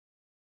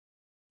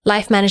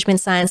Life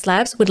Management Science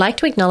Labs would like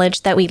to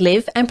acknowledge that we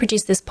live and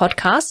produce this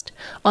podcast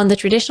on the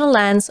traditional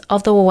lands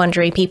of the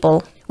Wurundjeri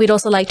people. We'd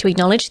also like to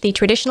acknowledge the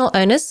traditional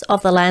owners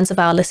of the lands of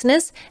our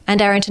listeners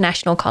and our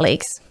international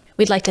colleagues.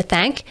 We'd like to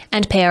thank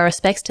and pay our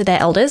respects to their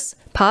elders,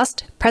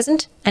 past,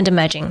 present, and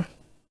emerging.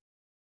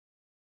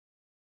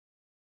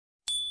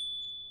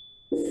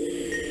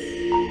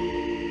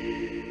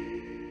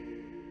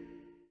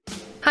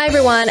 Hi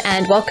everyone,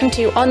 and welcome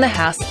to On the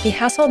House, the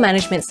Household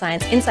Management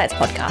Science Insights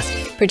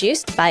podcast,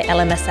 produced by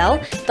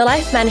LMSL, the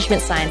Life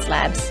Management Science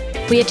Labs.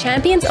 We are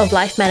champions of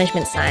life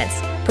management science,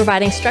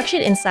 providing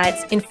structured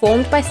insights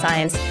informed by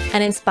science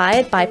and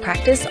inspired by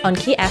practice on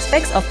key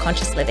aspects of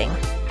conscious living.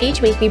 Each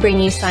week we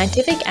bring you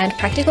scientific and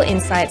practical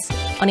insights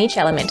on each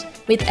element,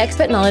 with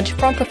expert knowledge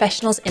from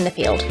professionals in the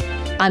field.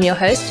 I'm your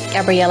host,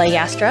 Gabriella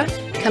Joustra,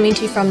 coming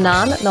to you from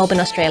Naarm, Melbourne,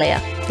 Australia.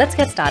 Let's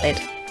get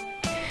started.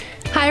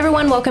 Hi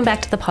everyone, welcome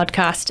back to the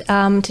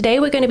podcast. Today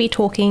we're going to be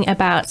talking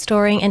about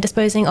storing and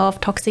disposing of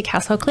toxic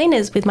household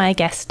cleaners with my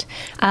guest,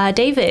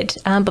 David.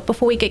 But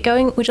before we get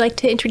going, would you like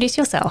to introduce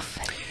yourself?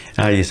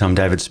 Yes, I'm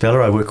David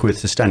Speller. I work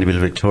with Sustainability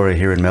Victoria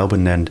here in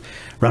Melbourne and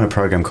run a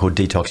program called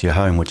Detox Your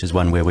Home, which is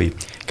one where we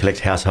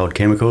collect household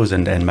chemicals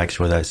and make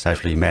sure they're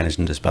safely managed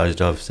and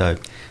disposed of. So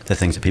the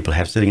things that people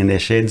have sitting in their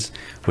sheds,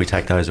 we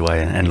take those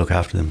away and look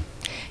after them.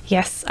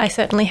 Yes, I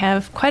certainly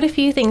have quite a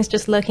few things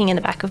just lurking in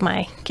the back of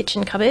my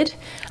kitchen cupboard.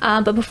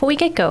 But before we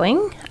get going,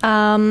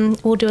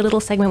 we'll do a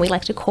little segment we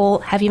like to call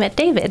Have You Met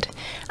David?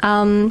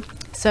 So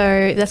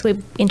that's where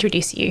we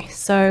introduce you.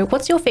 So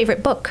what's your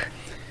favourite book?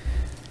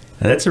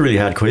 That's a really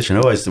hard question.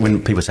 Always,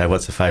 when people say,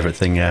 what's the favourite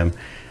thing, I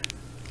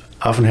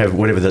often have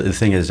whatever the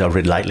thing is I've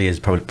read lately is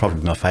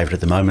probably my favourite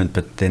at the moment,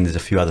 but then there's a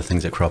few other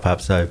things that crop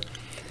up.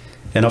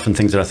 And often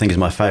things that I think is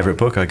my favourite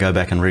book, I go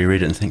back and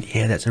reread it and think,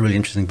 yeah, that's a really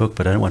interesting book,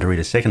 but I don't want to read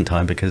a second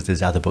time because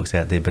there's other books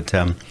out there. But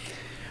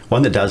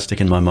one that does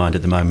stick in my mind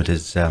at the moment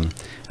is a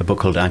book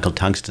called Uncle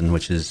Tungsten,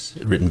 which is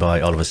written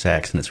by Oliver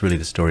Sacks, and it's really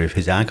the story of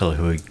his uncle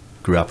who he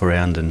grew up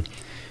around and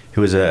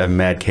who was a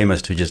mad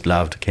chemist who just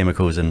loved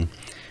chemicals. And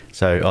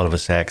so Oliver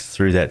Sacks,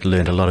 through that,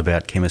 learned a lot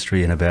about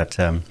chemistry and about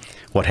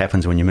what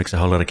happens when you mix a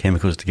whole lot of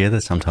chemicals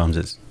together. Sometimes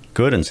it's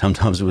good and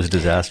sometimes it was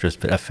disastrous,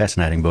 but a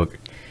fascinating book.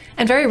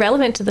 And very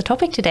relevant to the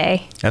topic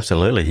today.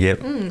 Absolutely, yep.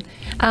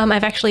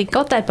 I've actually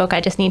got that book. I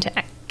just need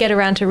to get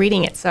around to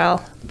reading it, so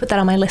I'll put that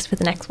on my list for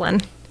the next one.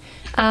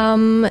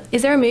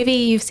 Is there a movie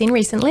you've seen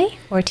recently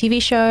or a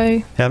TV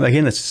show?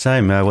 Again, it's the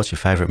same. What's your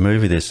favourite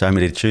movie? There's so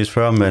many to choose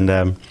from,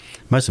 and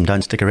most of them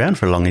don't stick around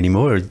for long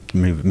anymore.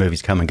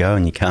 Movies come and go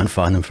and you can't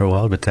find them for a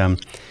while. But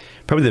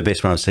probably the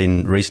best one I've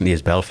seen recently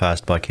is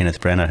Belfast by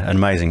Kenneth Branagh. An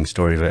amazing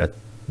story of a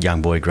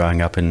young boy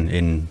growing up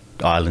in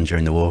Ireland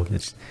during the war.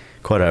 It's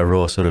quite a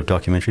raw sort of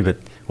documentary, but,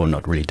 well,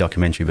 not really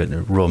documentary, but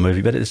a raw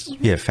movie, but it's,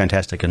 yeah,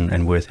 fantastic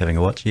and worth having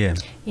a watch, yeah.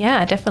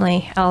 Yeah,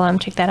 definitely. I'll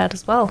check that out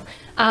as well.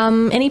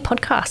 Any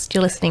podcast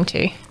you're listening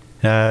to?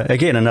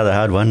 Again, another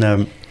hard one.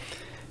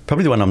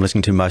 Probably the one I'm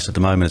listening to most at the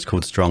moment is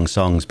called Strong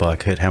Songs by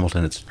Kurt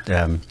Hamilton. It's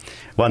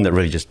one that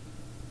really just,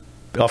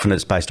 often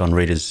it's based on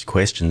readers'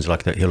 questions,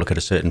 like that he'll look at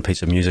a certain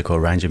piece of music or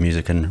range of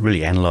music and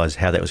really analyse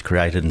how that was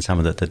created and some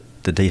of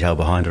the detail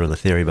behind it or the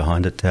theory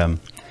behind it. So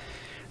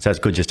it's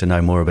good just to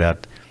know more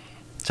about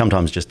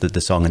sometimes just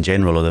the song in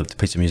general or the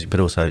piece of music, but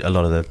also a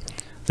lot of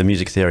the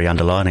music theory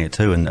underlining it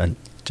too, and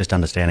just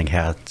understanding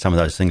how some of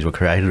those things were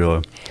created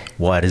or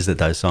why it is that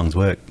those songs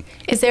work.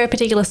 Is there a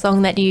particular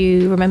song that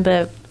you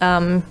remember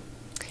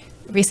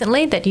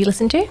recently that you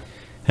listened to?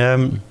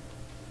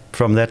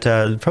 From that,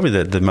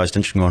 probably the most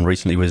interesting one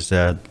recently was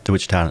the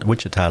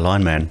Wichita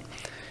Lineman.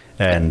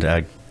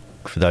 And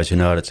for those who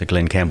know it, it's a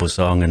Glenn Campbell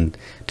song, and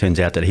it turns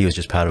out that he was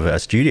just part of a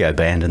studio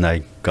band and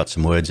they got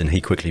some words and he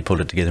quickly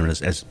pulled it together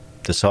as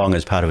the song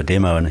as part of a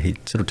demo, and he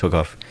sort of took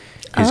off.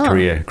 His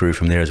career grew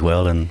from there as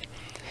well.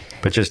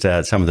 But just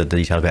some of the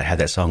detail about how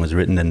that song was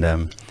written,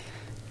 and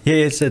yeah,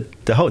 it's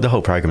the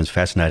whole program is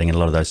fascinating, and a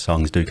lot of those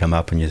songs do come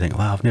up, and you think,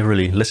 wow, I've never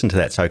really listened to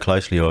that so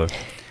closely, or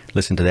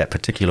listened to that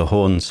particular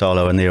horn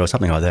solo in there, or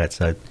something like that.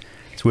 So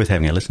it's worth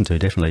having a listen to,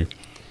 definitely.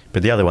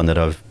 But the other one that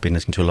I've been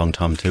listening to a long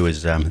time too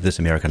is This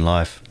American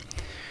Life,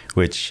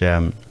 which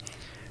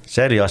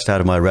sadly, I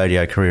started my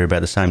radio career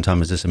about the same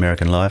time as This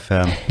American Life.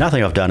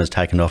 Nothing I've done has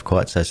taken off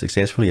quite so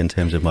successfully in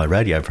terms of my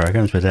radio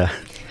programs, but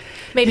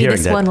maybe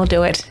this one will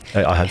do it.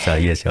 I hope so,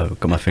 yes. I've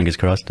got my fingers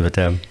crossed. But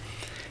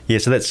yeah,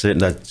 so that's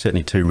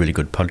certainly two really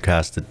good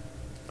podcasts that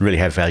really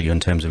have value in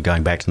terms of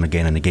going back to them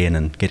again and again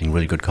and getting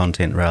really good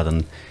content rather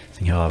than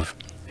thinking, oh, I've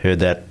heard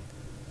that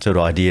sort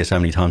of idea so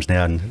many times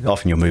now, and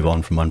often you'll move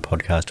on from one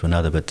podcast to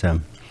another. But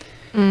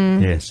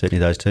yeah, certainly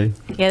those two.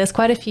 Yeah, there's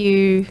quite a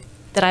few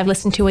that I've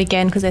listened to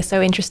again because they're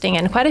so interesting,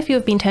 and quite a few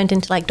have been turned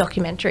into like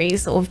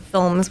documentaries or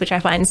films, which I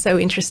find so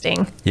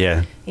interesting.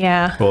 Yeah.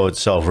 Yeah. Or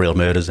solve real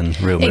murders and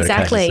real murder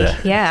exactly.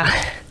 cases. Yeah.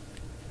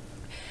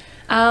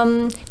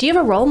 Do you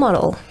have a role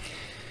model?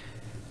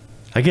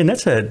 Again,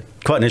 that's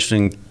quite an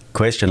interesting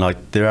question.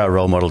 Like, there are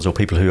role models or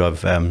people who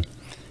I've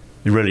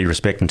really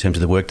respect in terms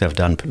of the work they've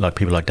done, like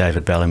people like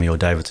David Bellamy or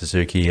David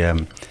Suzuki,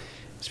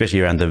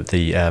 especially around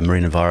the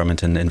marine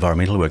environment and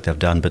environmental work they've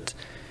done. But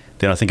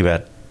then I think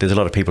about, there's a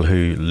lot of people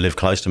who live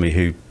close to me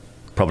who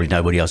probably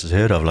nobody else has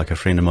heard of, like a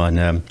friend of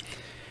mine.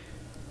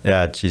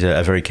 She's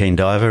a very keen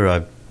diver.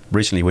 I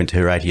recently went to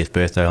her 80th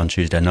birthday on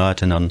Tuesday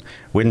night, and on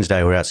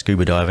Wednesday we're out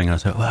scuba diving, and I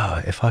thought,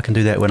 wow, if I can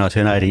do that when I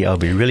turn 80, I'll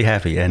be really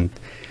happy. And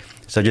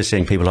so just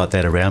seeing people like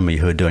that around me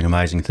who are doing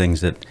amazing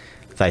things that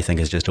they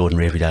think is just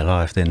ordinary everyday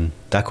life, then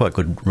they're quite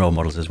good role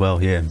models as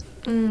well, yeah.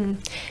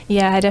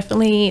 Yeah, I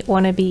definitely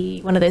want to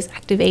be one of those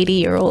active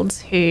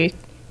 80-year-olds who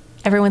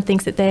everyone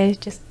thinks that they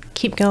just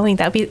keep going.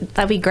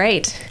 That'd be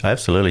great.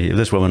 Absolutely.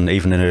 This woman,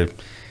 even in her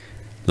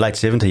late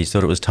 70s,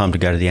 thought it was time to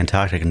go to the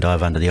Antarctic and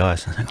dive under the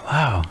ice. I think,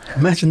 wow,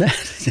 imagine that.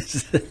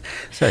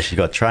 So she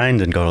got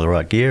trained and got all the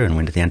right gear and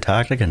went to the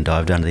Antarctic and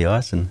dived under the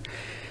ice, and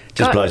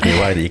just blows me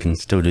away that you can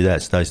still do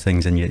those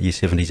things in your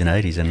 70s and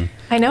 80s. And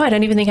I know, I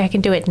don't even think I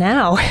can do it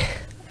now.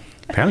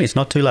 Apparently it's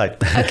not too late.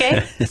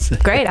 Okay,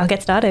 great, I'll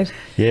get started.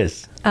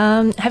 Yes.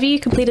 Have you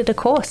completed a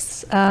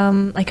course,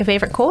 like a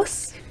favourite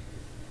course?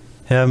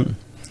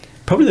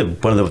 Probably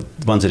one of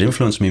the ones that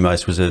influenced me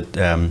most was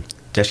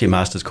actually a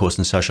master's course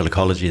in social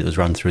ecology that was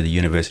run through the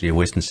University of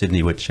Western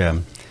Sydney, which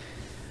I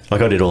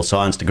did all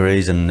science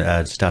degrees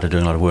and started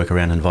doing a lot of work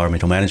around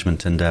environmental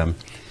management, and a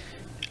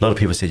lot of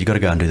people said, you've got to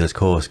go and do this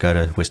course, go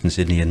to Western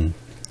Sydney and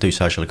do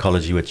social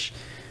ecology, which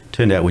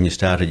turned out when you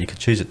started you could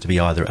choose it to be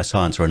either a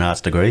science or an arts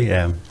degree,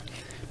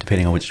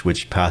 depending on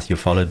which path you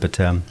followed. But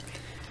it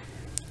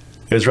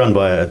was run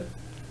by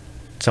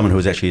someone who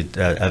was actually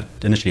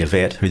initially a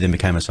vet who then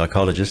became a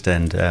psychologist,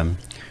 and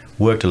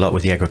worked a lot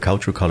with the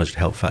agricultural college to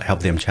help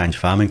them change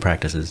farming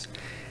practices.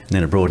 And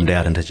then it broadened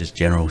out into just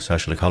general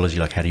social ecology,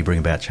 like how do you bring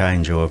about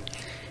change, or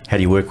how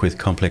do you work with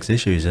complex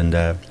issues.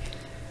 And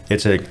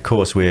it's a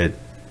course where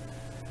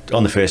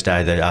on the first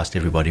day they asked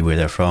everybody where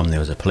they're from. There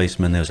was a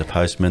policeman, there was a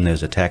postman, there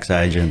was a tax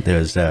agent, there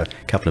was a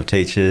couple of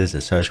teachers, a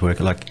social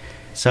worker, like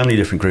so many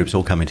different groups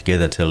all coming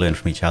together to learn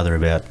from each other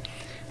about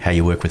how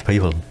you work with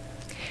people.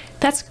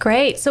 That's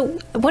great. So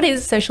what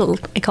is social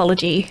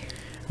ecology?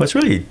 Well, it's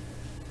really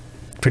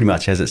pretty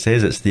much as it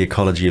says, it's the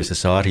ecology of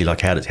society,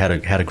 like how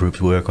do groups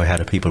work, or how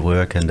do people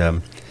work,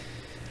 and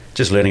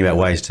just learning about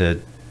ways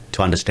to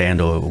understand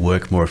or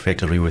work more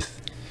effectively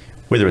with,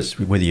 whether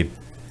you're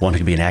wanting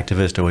to be an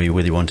activist, or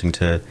whether you're wanting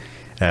to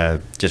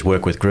just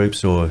work with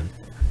groups, or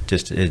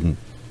just in,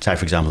 say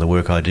for example, the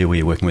work I do where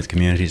you're working with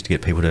communities to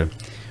get people to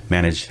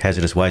manage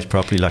hazardous waste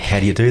properly, like how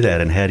do you do that,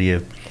 and how do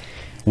you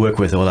work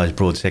with all those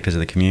broad sectors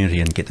of the community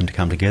and get them to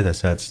come together.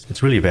 So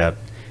it's really about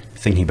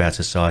thinking about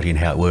society and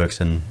how it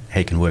works and how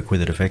you can work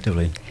with it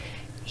effectively.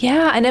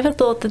 Yeah, I never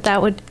thought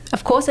that would,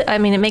 of course, it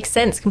makes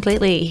sense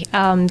completely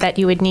that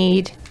you would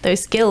need those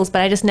skills,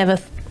 but I just never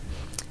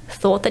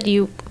thought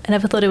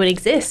it would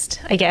exist,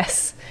 I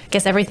guess. I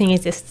guess everything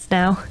exists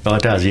now. Oh,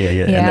 it does, yeah.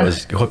 And that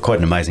was quite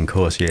an amazing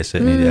course, yeah,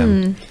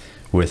 certainly.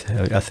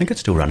 I think it's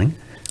still running.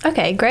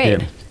 Okay,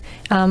 great.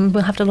 Yeah.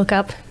 We'll have to look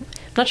up.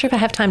 I'm not sure if I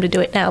have time to do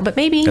it now, but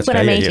maybe when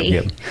I'm 80.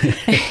 Yeah.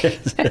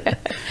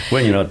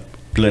 When you're not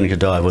learning to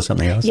dive or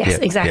something else. Yes,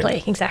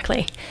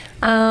 exactly.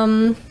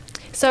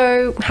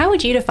 So how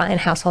would you define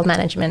household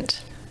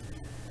management?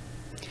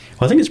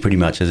 Well, I think it's pretty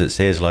much as it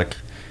says, like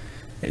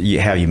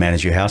how you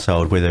manage your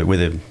household,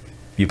 whether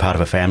you're part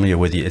of a family or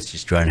whether it's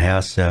just your own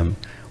house.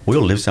 We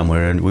all live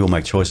somewhere, and we all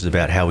make choices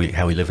about how we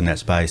live in that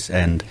space,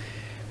 and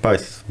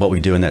both what we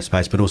do in that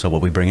space but also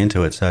what we bring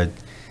into it. So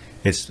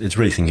it's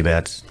really thinking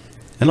about,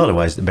 in a lot of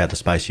ways, about the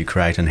space you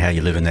create and how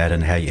you live in that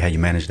and how you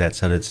manage that,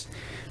 so that it's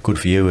good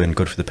for you and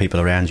good for the people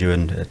around you,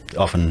 and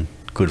often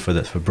good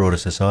for broader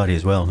society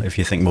as well. If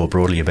you think more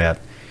broadly about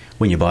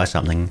when you buy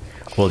something,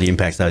 all the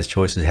impacts those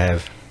choices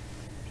have.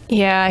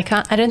 Yeah,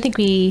 I don't think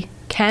we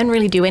can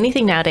really do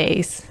anything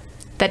nowadays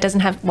that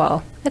doesn't have,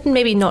 well,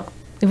 maybe not,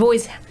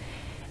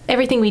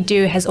 everything we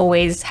do has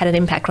always had an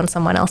impact on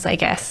someone else, I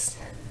guess.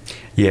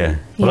 Yeah.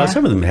 Well,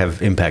 some of them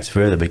have impacts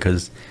further,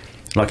 because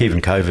like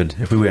even COVID,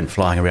 if we weren't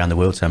flying around the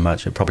world so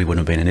much, it probably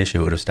wouldn't have been an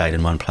issue. It would have stayed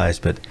in one place.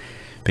 But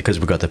because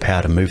we've got the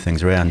power to move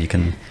things around, you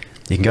can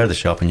go to the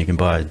shop and you can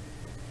buy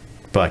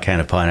a can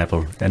of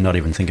pineapple and not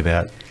even think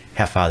about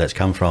how far that's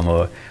come from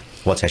or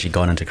what's actually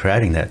gone into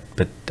creating that.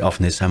 But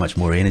often there's so much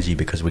more energy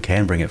because we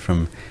can bring it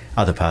from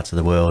other parts of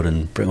the world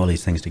and bring all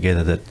these things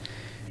together that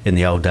in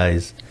the old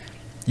days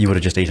you would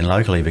have just eaten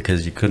locally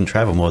because you couldn't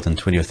travel more than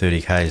 20 or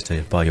 30 k's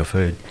to buy your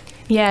food.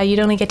 Yeah, you'd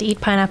only get to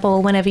eat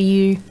pineapple whenever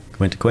you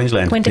went to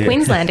Queensland.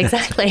 Queensland,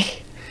 exactly.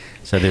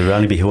 So there would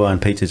only be Hawaiian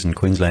pizzas in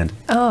Queensland.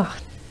 Oh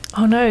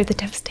no, the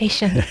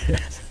devastation.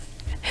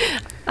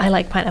 I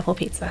like pineapple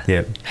pizza.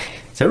 Yeah.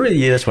 So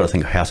really, that's what I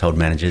think household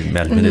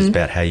management is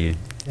about, how you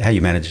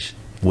manage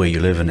where you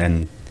live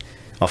and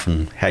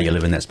often how you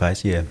live in that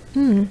space, yeah.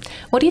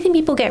 What do you think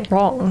people get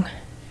wrong?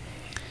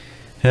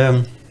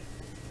 I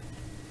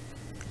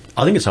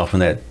think it's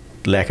often that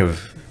lack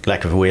of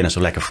awareness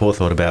or lack of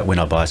forethought about when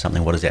I buy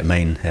something, what does that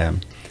mean?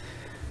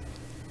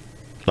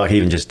 Like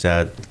even just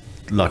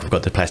like we've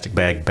got the plastic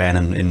bag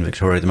ban in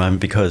Victoria at the moment,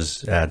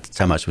 because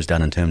so much was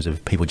done in terms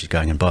of people just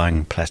going and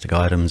buying plastic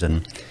items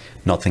and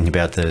not thinking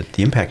about the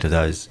impact of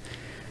those.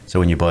 So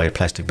when you buy a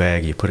plastic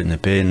bag, you put it in the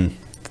bin,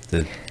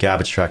 the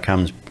garbage truck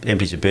comes,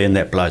 empties your bin,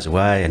 that blows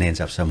away and ends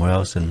up somewhere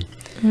else. And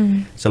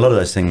so a lot of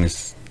those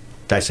things,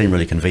 they seem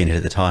really convenient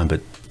at the time,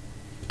 but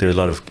there are a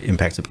lot of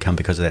impacts that come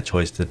because of that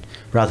choice, that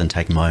rather than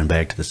taking my own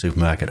bag to the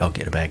supermarket, I'll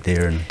get a bag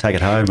there and take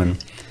it home,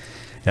 and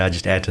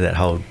just add to that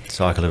whole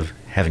cycle of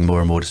having more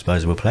and more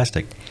disposable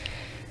plastic.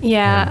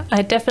 Yeah,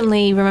 I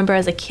definitely remember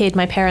as a kid,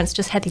 my parents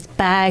just had these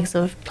bags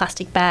of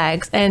plastic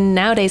bags, and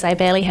nowadays I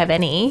barely have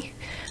any,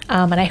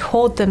 and I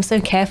hoard them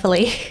so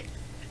carefully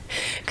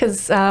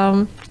because,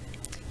 sometimes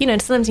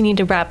you need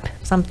to wrap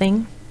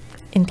something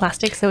in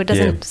plastic so it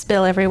doesn't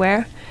spill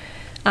everywhere.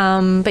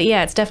 But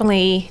yeah, it's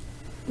definitely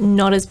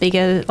not as big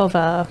of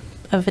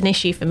an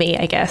issue for me,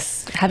 I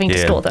guess, having to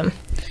store them.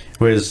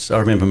 Whereas I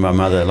remember my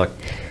mother, like,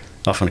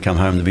 often come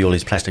home, there'd be all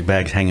these plastic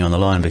bags hanging on the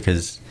line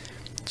because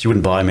she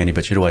wouldn't buy many,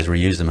 but she'd always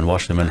reuse them and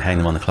wash them and hang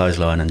them on the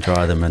clothesline and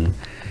dry them. And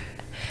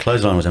the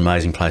clothesline was an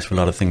amazing place for a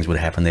lot of things would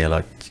happen there,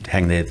 like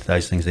hang there,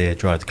 those things there,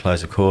 dry the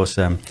clothes, of course.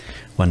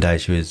 One day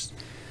she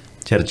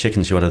had a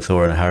chicken she wanted to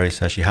thaw in a hurry,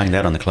 so she hung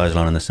that on the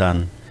clothesline in the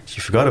sun.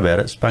 She forgot about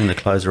it, spun the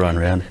clothesline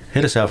around,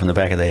 hit herself in the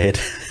back of the head.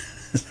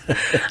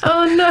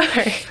 Oh no.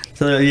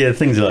 So yeah,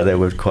 things like that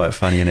were quite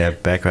funny in our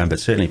background, but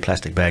certainly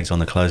plastic bags on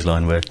the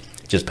clothesline were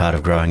just part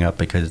of growing up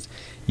because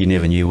you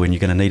never knew when you're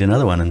going to need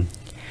another one, and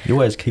you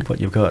always keep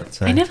what you've got.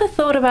 So. I never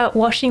thought about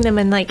washing them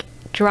and like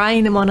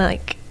drying them on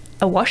like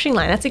a washing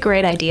line. That's a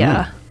great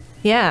idea.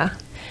 Yeah.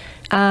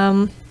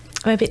 I'm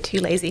a bit too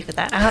lazy for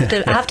that. I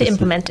have to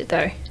implement it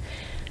though.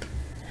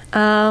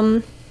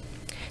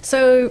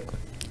 So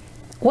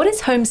what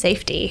is home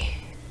safety?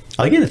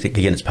 I think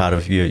again it's part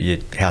of your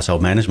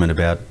household management,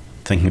 about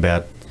thinking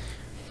about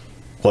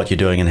what you're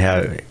doing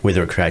and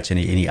whether it creates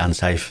any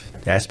unsafe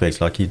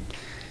aspects. Like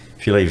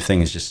if you leave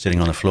things just sitting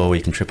on the floor where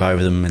you can trip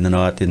over them in the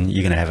night, then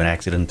you're going to have an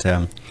accident.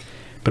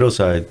 But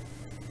also,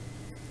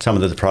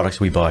 some of the products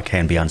we buy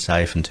can be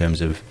unsafe in terms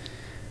of,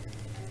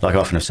 like,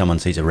 often if someone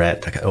sees a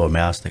rat or a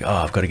mouse, they go, "Oh,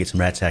 I've got to get some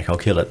rat sack, I'll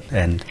kill it."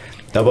 And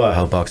they'll buy a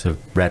whole box of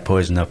rat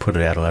poison, they'll put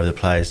it out all over the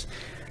place.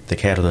 The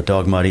cat or the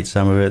dog might eat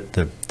some of it,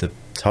 the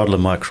toddler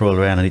might crawl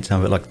around and eat some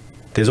of it. Like,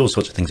 there's all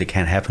sorts of things that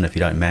can happen if you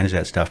don't manage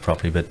that stuff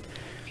properly. But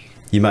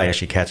you may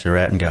actually catch a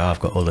rat and go, "Oh, I've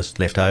got all this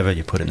left over,"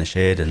 you put it in the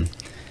shed, and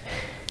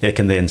it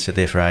can then sit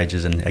there for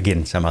ages, and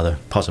again, some other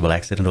possible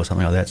accident or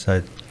something like that.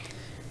 So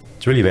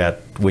it's really about,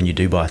 when you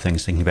do buy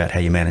things, thinking about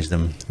how you manage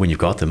them when you've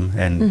got them,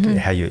 and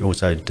how you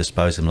also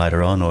dispose them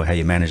later on, or how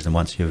you manage them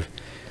once you've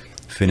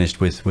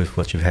finished with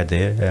what you've had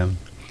there.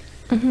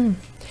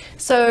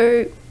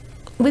 So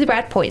with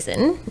rat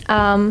poison,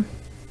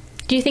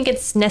 do you think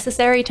it's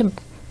necessary to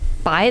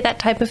buy that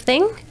type of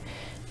thing?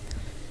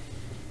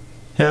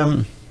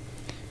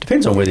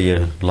 Depends on whether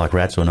you like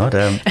rats or not.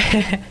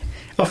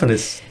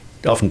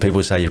 Often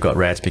people say you've got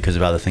rats because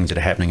of other things that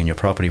are happening in your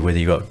property, whether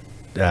you've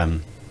got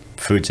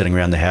food sitting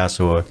around the house,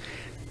 or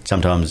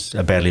sometimes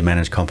a badly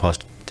managed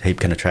compost heap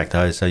can attract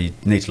those. So you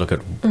need to look at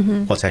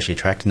what's actually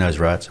attracting those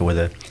rats, or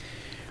whether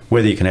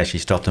you can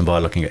actually stop them by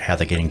looking at how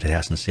they're getting to the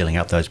house and sealing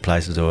up those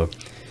places, or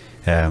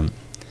those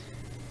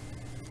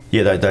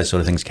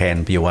sort of things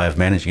can be a way of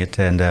managing it.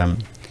 And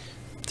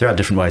there are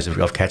different ways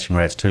of catching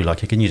rats too.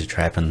 Like, you can use a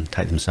trap and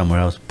take them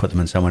somewhere else, put them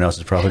in someone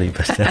else's property.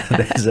 But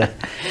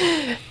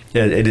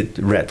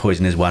rat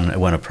poison is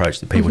one approach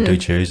that people do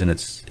choose, and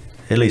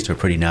it leads to a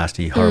pretty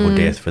nasty, horrible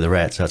death for the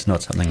rat. So it's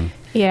not something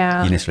you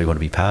necessarily want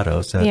to be part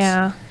of. So you've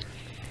got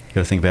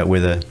to think about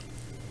whether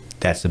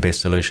that's the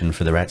best solution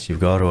for the rats you've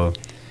got, or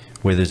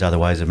whether there's other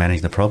ways of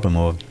managing the problem,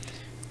 or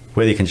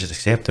whether you can just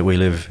accept that we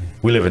live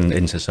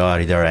in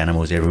society. There are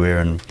animals everywhere,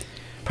 and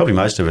probably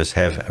most of us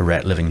have a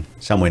rat living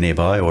somewhere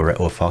nearby,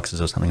 or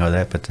foxes or something like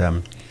that. But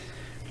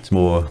it's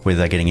more whether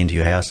they're getting into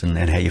your house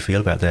and how you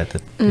feel about that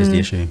is the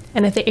issue.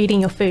 And if they're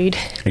eating your food.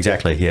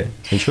 Exactly, yeah.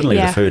 So you shouldn't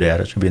leave the food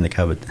out. It should be in the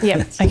cupboard.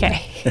 Yeah,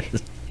 okay.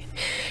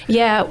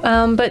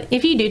 But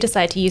if you do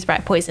decide to use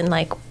rat poison,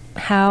 like,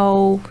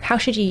 how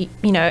should you,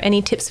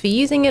 any tips for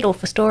using it or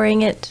for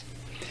storing it?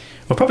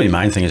 Well, probably the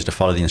main thing is to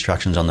follow the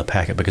instructions on the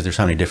packet, because there's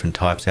so many different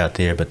types out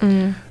there, but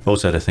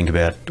also to think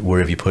about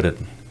wherever you put it,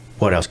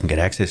 what else can get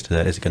access to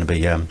that? Is it going to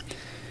be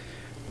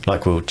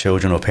like, will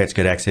children or pets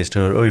get access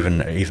to it, or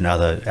even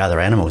other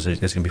animals? It's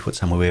going to be put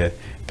somewhere where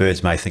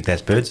birds may think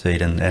that's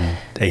birdseed and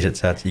eat it.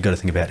 So you've got to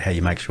think about how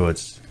you make sure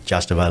it's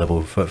just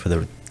available for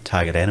the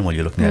target animal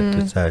you're looking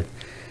at. So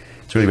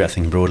it's really about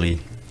thinking broadly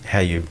how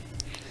you're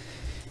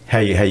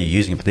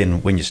using it, but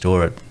then when you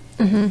store it,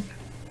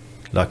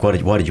 like, why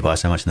did you buy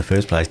so much in the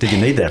first place? Did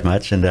you need that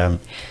much? And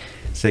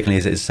secondly,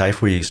 is it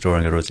safe where you're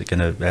storing it, or is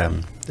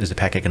the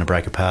packet going to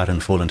break apart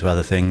and fall into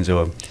other things,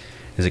 or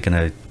is it going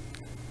to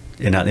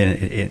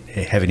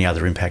have any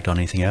other impact on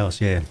anything else?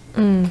 So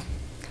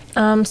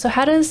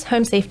how does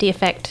home safety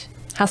affect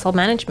household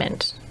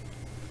management,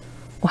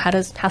 or how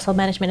does household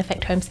management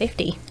affect home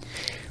safety?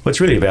 Well, it's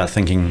really about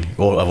thinking of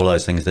all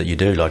those things that you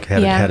do. Like,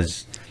 how do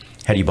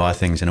you buy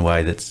things in a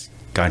way that's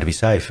going to be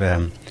safe?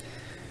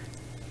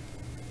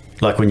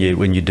 Like when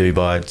you do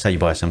buy, say you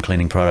buy some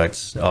cleaning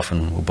products,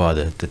 often we'll buy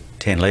the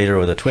 10 litre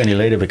or the 20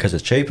 litre because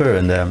it's cheaper,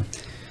 and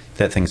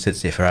that thing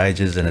sits there for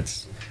ages, and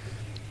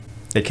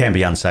it can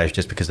be unsafe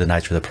just because of the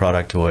nature of the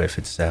product, or if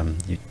it's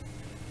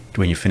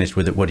when you're finished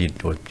with it, what do you?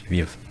 Or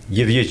you've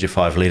used your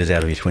 5 litres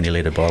out of your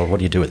 20-litre bottle. What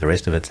do you do with the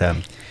rest of it?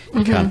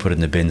 You can't put it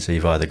in the bin, so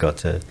you've either got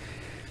to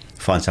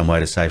find some way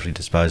to safely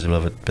dispose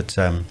of it. But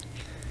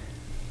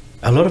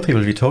a lot of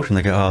people, if you talk to them,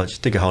 they go, "Oh,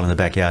 just dig a hole in the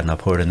backyard and I'll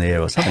pour it in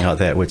there," or something like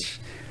that, which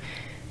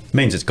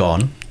means it's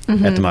gone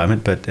at the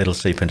moment, but it'll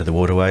seep into the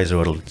waterways,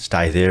 or it'll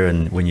stay there,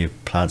 and when you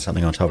plant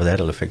something on top of that,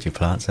 it'll affect your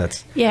plants.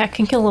 It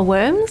can kill the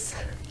worms.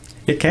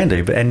 It can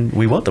do, and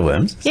we want the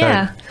worms.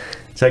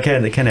 So it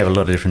can have a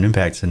lot of different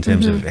impacts in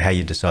terms of how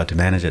you decide to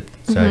manage it.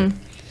 So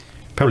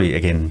probably,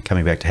 again,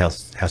 coming back to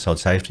household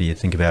safety, you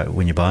think about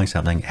when you're buying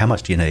something, how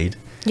much do you need?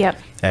 Yep.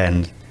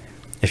 And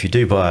if you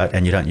do buy it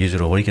and you don't use it,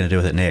 or what are you going to do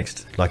with it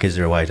next? Like, is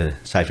there a way to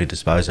safely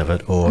dispose of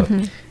it? Or are you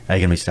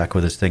going to be stuck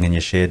with this thing in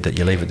your shed that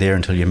you leave it there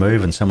until you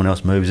move and someone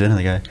else moves in and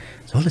they go,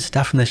 "There's all this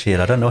stuff in the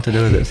shed, I don't know what to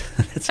do with it."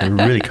 It's a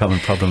really common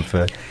problem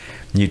for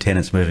new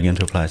tenants moving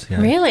into a place. You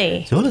know,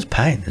 really? There's all this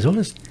paint,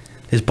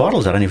 there's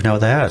bottles, I don't even know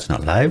what they are. It's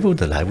not labelled,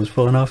 the label's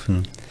fallen off.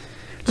 And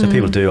so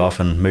people do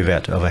often move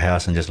out of a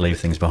house and just leave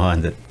things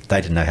behind that they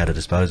didn't know how to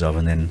dispose of,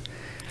 and then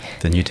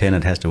the new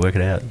tenant has to work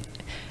it out.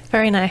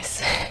 Very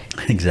nice.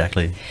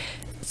 Exactly.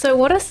 So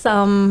what are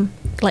some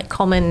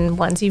common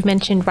ones? You've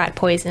mentioned rat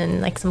poison,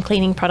 like some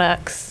cleaning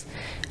products.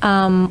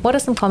 What are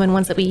some common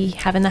ones that we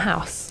have in the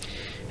house?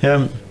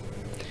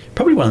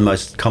 Probably one of the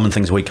most common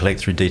things we collect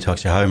through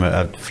Detox Your Home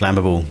are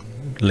flammable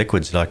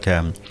liquids like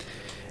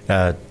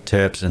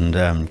terps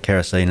and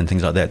kerosene and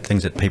things like that,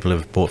 things that people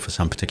have bought for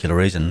some particular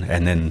reason,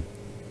 and then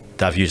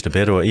they've used a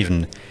bit, or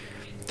even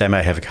they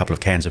may have a couple of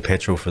cans of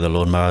petrol for the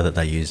lawnmower that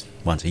they use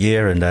once a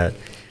year, and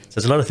so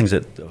there's a lot of things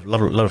a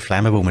lot of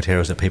flammable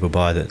materials that people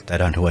buy that they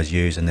don't always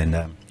use, and then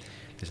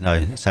there's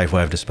no safe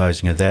way of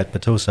disposing of that.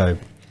 But also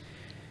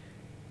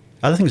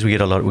other things we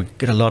get a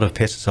lot of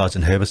pesticides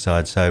and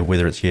herbicides. So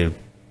whether it's your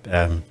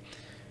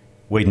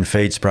weed and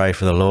feed spray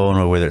for the lawn,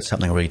 or whether it's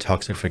something really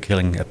toxic for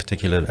killing a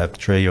particular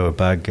tree or a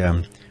bug,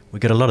 we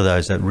get a lot of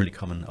those really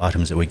common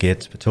items that we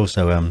get. But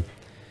also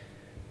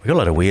we got a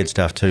lot of weird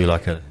stuff too.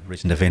 Like a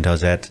recent event I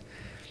was at,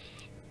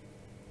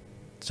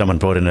 someone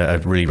brought in a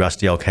really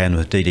rusty old can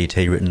with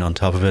DDT written on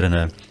top of it, and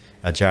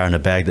a jar in a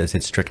bag that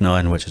said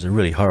strychnine, which is a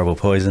really horrible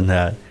poison.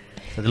 So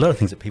there's a lot of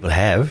things that people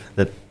have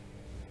that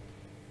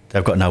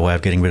they've got no way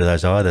of getting rid of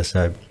those either.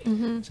 So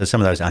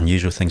some of those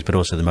unusual things, but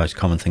also the most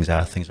common things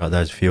are things like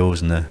those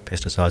fuels and the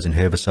pesticides and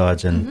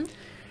herbicides, and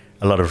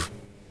a lot of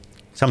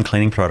some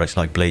cleaning products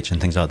like bleach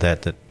and things like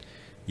that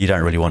you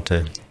don't really want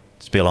to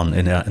spill on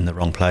in the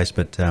wrong place.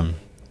 But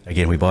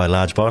again, we buy a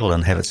large bottle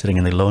and have it sitting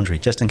in the laundry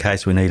just in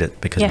case we need it,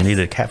 because we need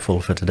a capful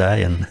for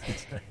today. And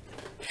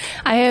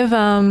I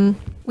have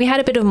we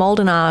had a bit of mold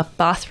in our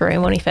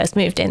bathroom when we first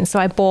moved in, so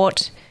I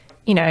bought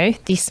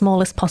the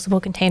smallest possible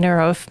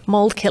container of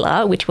mold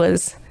killer, which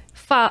was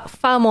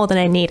far more than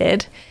I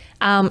needed.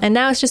 And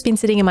now it's just been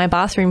sitting in my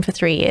bathroom for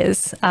 3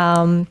 years.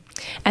 And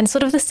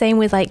sort of the same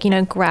with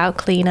grout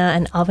cleaner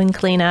and oven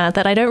cleaner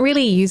that I don't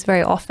really use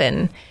very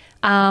often.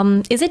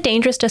 Is it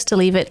dangerous just to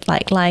leave it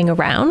lying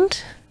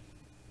around?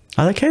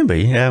 Oh, they can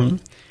be.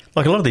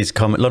 Like a lot of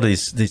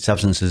these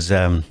substances,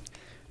 often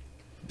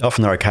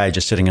they're okay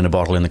just sitting in a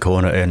bottle in the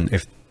corner, and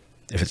if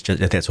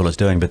that's all it's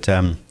doing. But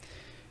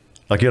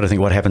you got to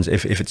think, what happens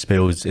if it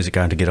spills? Is it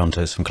going to get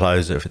onto some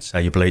clothes? If it's,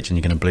 say, you bleach and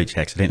you're going to bleach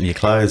accidentally your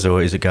clothes,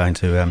 or is it going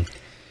to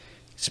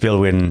spill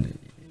when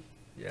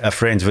a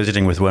friend's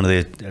visiting with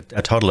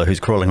a toddler who's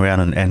crawling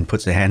around and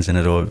puts their hands in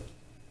it, or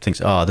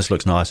thinks, "Oh, this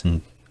looks nice,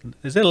 and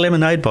is that a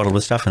lemonade bottle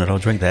with stuff in it? I'll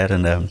drink that."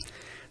 And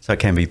so it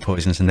can be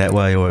poisonous in that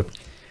way. Or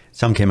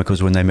some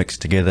chemicals, when they mix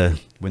together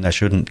when they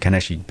shouldn't, can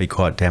actually be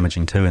quite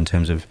damaging too, in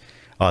terms of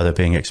either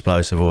being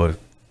explosive or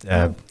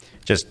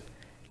just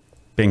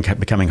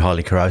becoming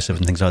highly corrosive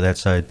and things like that.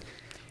 So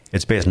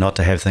it's best not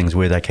to have things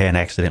where they can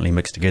accidentally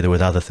mix together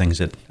with other things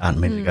that aren't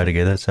meant to go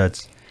together.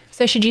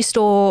 So should you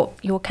store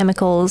your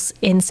chemicals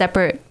in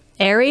separate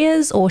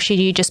areas, or should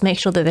you just make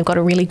sure that they've got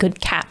a really good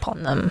cap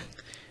on them?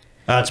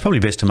 It's probably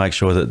best to make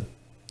sure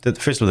that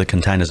first of all the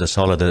containers are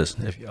solid.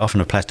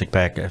 Often a plastic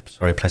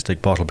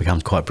bottle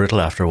becomes quite brittle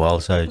after a while,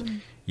 so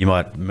you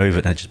might move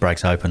it and it just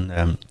breaks open.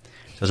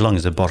 So as long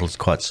as the bottle's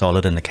quite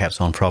solid and the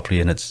cap's on properly,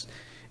 and it's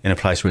in a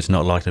place where it's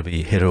not likely to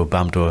be hit or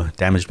bumped or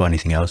damaged by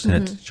anything else, and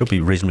it should be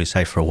reasonably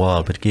safe for a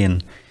while. But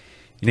again,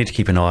 you need to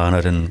keep an eye on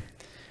it, and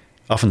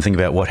often think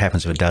about what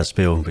happens if it does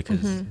spill,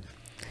 because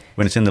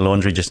when it's in the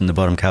laundry, just in the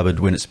bottom cupboard,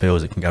 when it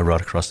spills, it can go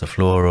right across the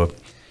floor. Or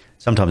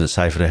sometimes it's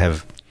safer to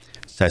have,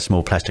 say, a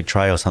small plastic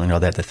tray or something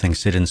like that things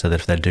sit in, so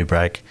that if they do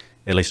break,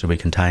 at least it'll be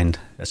contained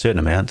a certain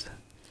amount.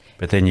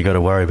 But then you've got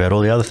to worry about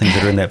all the other things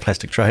that are in that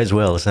plastic tray as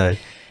well. So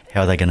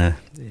how are they going to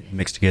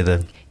mix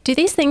together? Do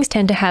these things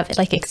tend to have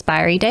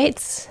expiry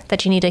dates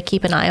that you need to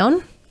keep an eye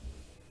on?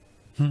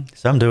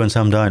 Some do and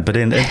some don't. But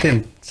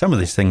then some of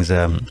these things,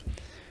 they're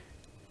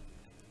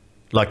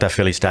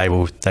fairly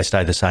stable. They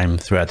stay the same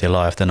throughout their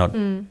life. They're not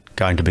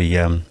going to be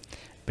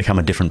become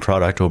a different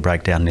product or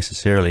break down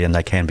necessarily, and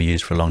they can be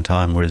used for a long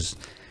time, whereas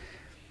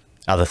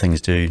other things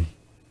do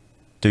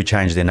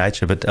change their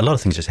nature. But a lot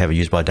of things just have a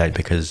use-by date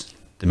because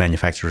the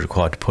manufacturer is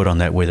required to put on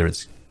that, whether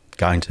it's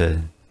going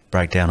to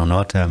break down or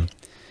not.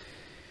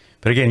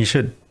 But again, you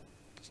should,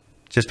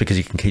 just because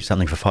you can keep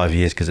something for 5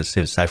 years because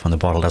it's safe on the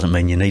bottle doesn't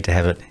mean you need to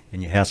have it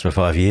in your house for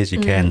 5 years. You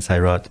can say,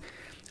 right,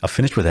 I've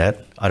finished with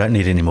that. I don't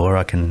need it anymore.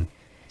 I can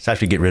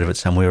safely get rid of it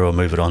somewhere or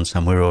move it on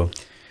somewhere, or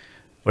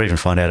even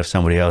find out if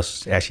somebody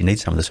else actually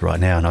needs some of this right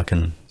now and I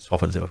can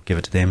swap it or give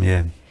it to them,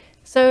 yeah.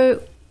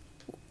 So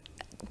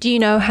do you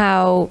know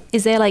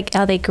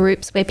are there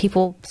groups where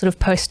people sort of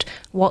post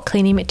what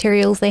cleaning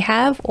materials they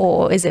have,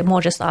 or is it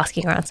more just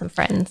asking around some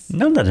friends?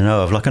 None that I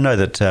know of. Like, I know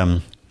that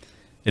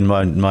in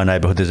my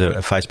neighbourhood there's a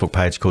Facebook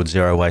page called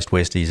Zero Waste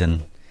Westies,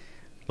 and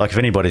like if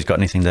anybody's got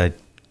anything they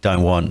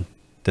don't want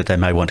that they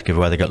may want to give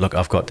away, they go, look,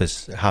 I've got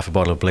this half a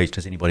bottle of bleach,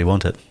 does anybody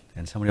want it?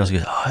 And somebody else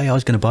goes, oh, I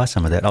was going to buy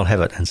some of that, I'll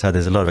have it. And so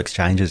there's a lot of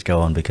exchanges go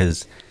on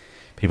because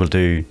people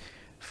do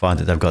find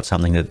that they've got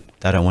something that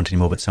they don't want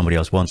anymore, but somebody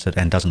else wants it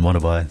and doesn't want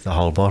to buy the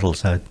whole bottle.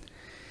 So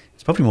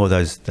it's probably more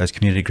those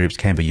community groups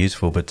can be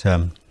useful. But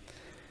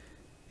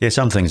yeah,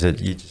 some things that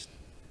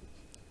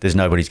there's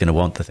nobody's going to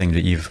want the thing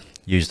that you've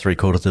used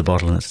 3/4 of the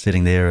bottle and it's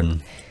sitting there,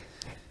 and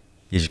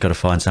you just got to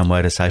find some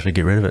way to safely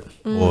get rid of it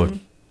or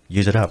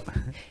use it up.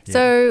 Yeah.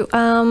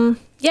 So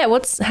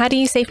how do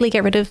you safely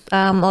get rid of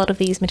a lot of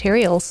these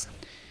materials?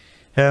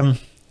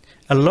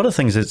 A lot of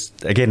things,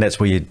 that's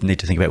where you need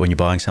to think about when you're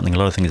buying something. A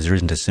lot of things, there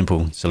isn't a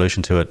simple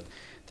solution to it.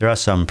 There are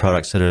some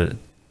products that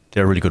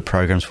there are really good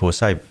programs for.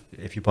 Say,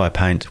 if you buy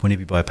paint,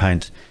 whenever you buy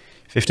paint,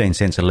 15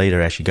 cents a litre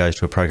actually goes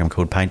to a program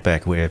called Paint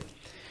Back, where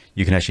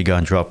you can actually go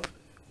and drop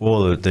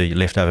all of the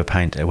leftover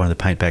paint at one of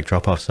the Paint Back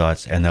drop-off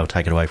sites, and they'll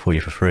take it away for you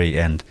for free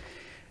and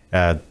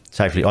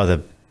safely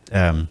either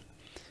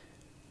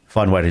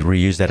find a way to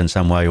reuse that in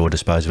some way or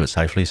dispose of it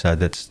safely. So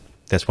that's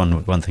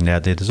one thing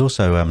out there. There's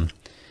also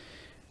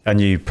a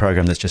new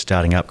program that's just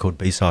starting up called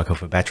B-Cycle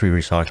for battery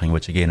recycling,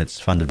 which again, it's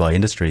funded by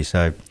industry.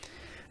 So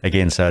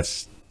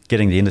it's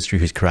getting the industry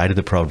who's created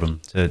the problem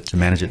to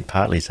manage it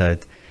partly. So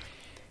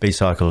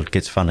B-Cycle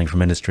gets funding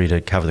from industry to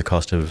cover the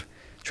cost of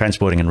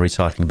transporting and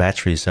recycling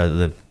batteries so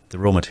that the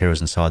raw materials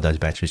inside those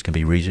batteries can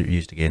be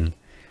reused again.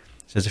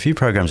 So there's a few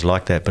programs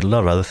like that, but a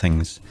lot of other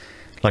things.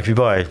 Like if you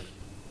buy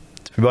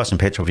some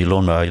petrol for your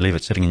lawnmower, you leave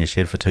it sitting in your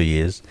shed for 2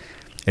 years,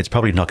 it's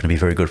probably not going to be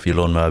very good for your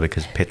lawnmower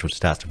because petrol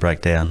starts to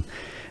break down.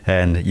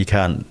 And you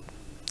can't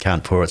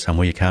pour it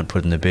somewhere, you can't put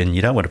it in the bin.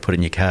 You don't want to put it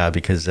in your car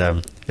because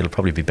it'll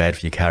probably be bad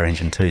for your car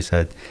engine too.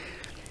 So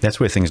that's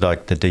where things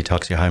like the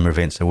Detox Your Home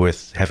events are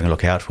worth having a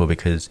look out for,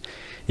 because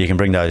you can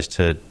bring those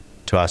to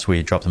us where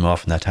you drop them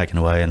off and they're taken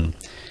away, and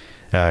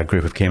a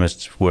group of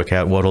chemists work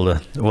out what all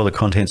the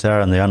contents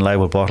are in the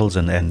unlabelled bottles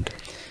and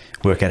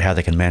work out how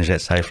they can manage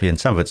that safely. And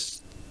some of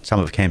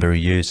it can be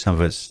reused, some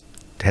of it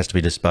has to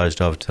be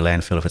disposed of to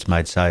landfill if it's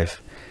made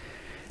safe.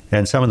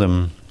 And some of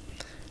them,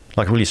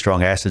 like really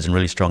strong acids and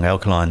really strong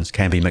alkalines,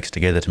 can be mixed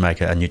together to make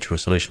a neutral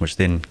solution, which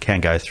then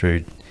can go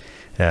through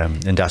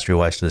industrial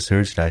waste to the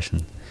sewage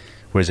station.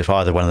 Whereas if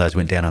either one of those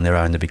went down on their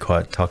own, they'd be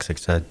quite toxic.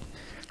 So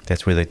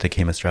that's where the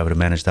chemists are able to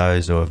manage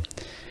those. Or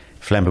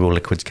flammable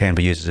liquids can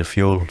be used as a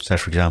fuel. So,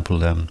 for example,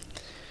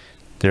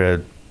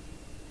 there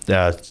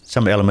are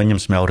some aluminium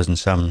smelters and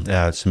some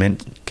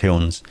cement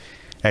kilns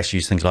actually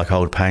use things like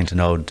old paint and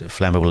old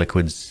flammable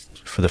liquids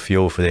for the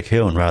fuel for their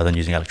kiln rather than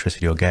using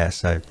electricity or gas.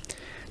 So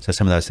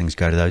some of those things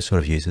go to those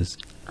sort of users.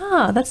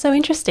 Ah, that's so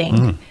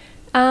interesting.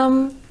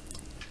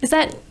 Is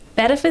that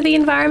better for the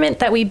environment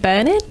that we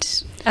burn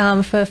it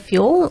for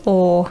fuel,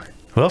 or?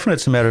 Well, often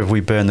it's a matter of we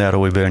burn that or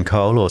we burn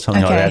coal or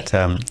something like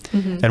that.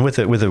 And with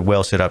a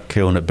well set up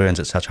kiln, it burns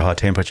at such a high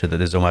temperature that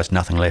there's almost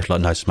nothing left,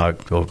 like no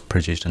smoke or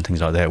produced and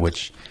things like that,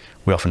 which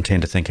we often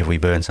tend to think if we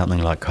burn something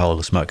like coal,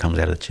 the smoke comes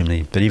out of the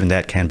chimney. But even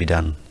that can be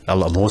done a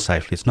lot more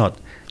safely. It's not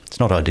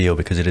ideal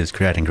because it is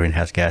creating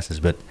greenhouse gases,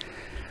 but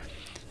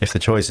if the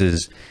choice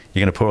is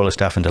you're going to pour all the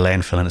stuff into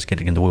landfill and it's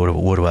getting into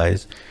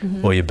waterways,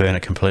 or you burn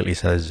it completely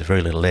so there's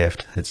very little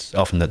left, it's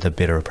often the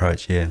better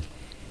approach, yeah.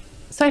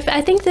 So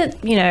I think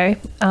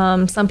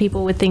that, some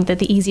people would think that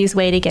the easiest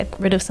way to get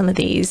rid of some of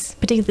these,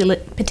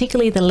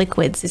 particularly the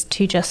liquids, is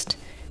to just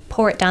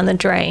pour it down the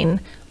drain,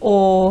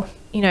 or,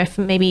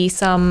 for maybe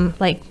some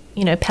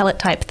pellet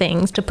type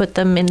things to put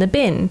them in the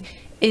bin.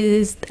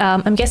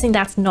 I'm guessing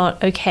that's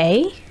not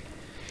okay.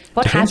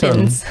 What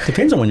happens?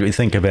 Depends on when you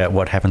think about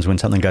what happens when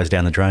something goes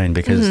down the drain,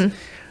 because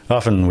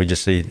often we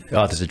just see,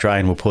 there's a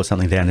drain, we'll pour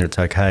something down there, it's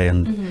okay.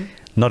 And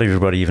not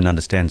everybody even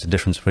understands the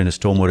difference between a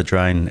stormwater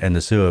drain and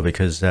the sewer,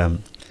 because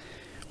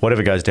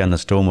whatever goes down the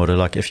stormwater,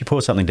 like if you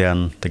pour something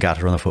down the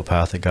gutter on the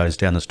footpath, it goes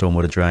down the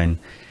stormwater drain,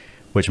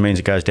 which means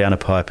it goes down a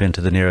pipe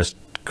into the nearest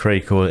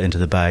creek or into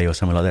the bay or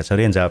something like that. So it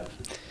ends up,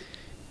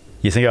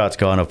 you think, it's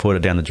gone, I've poured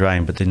it down the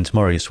drain, but then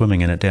tomorrow you're swimming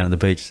in it down at the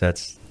beach.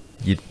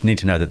 You need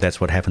to know that that's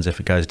what happens if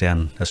it goes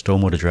down a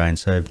stormwater drain.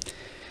 So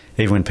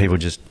even when people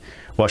just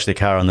wash their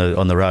car on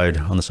the road,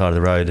 on the side of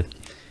the road,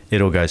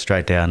 it all goes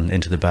straight down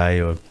into the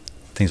bay or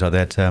things like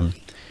that.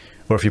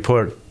 Or if you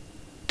pour it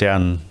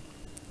down,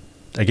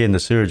 again, the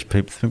sewage,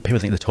 people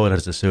think the toilet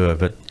is the sewer,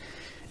 but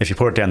if you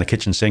pour it down the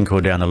kitchen sink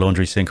or down the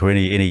laundry sink or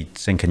any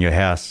sink in your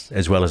house,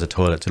 as well as the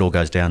toilets, it all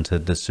goes down to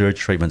the sewage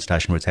treatment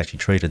station where it's actually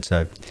treated.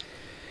 So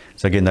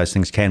again, those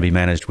things can be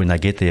managed when they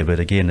get there, but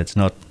again, it's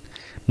not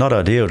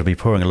ideal to be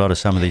pouring a lot of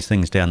some of these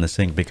things down the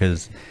sink,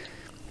 because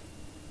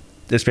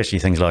especially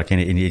things like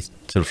any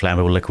sort of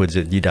flammable liquids,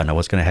 you don't know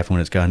what's going to happen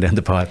when it's going down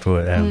the pipe,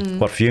 or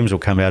what fumes will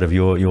come out of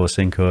your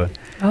sink. Oh,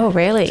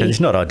 really? So it's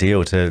not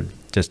ideal to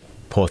just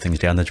pour things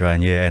down the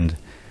drain, and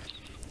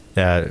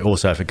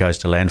also if it goes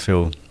to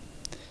landfill,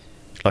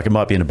 like it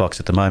might be in a box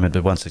at the moment,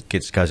 but once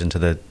it goes into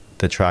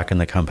the truck and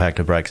the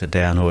compactor breaks it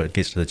down, or it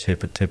gets to the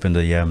tip and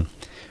the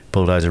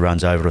bulldozer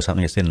runs over it or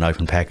something, it's in an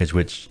open package,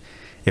 which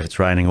if it's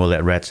raining, all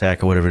that rat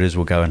sack or whatever it is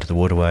will go into the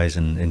waterways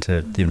and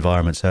into the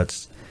environment. So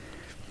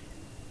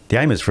the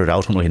aim is for it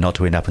ultimately not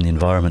to end up in the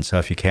environment. So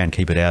if you can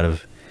keep it out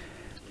of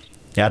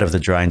the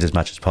drains as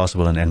much as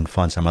possible and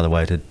find some other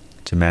way to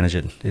manage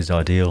it is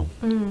ideal.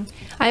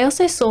 I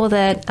also saw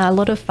that a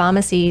lot of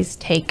pharmacies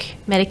take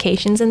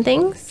medications and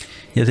things.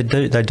 Yeah,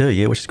 they do,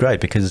 yeah, which is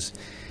great, because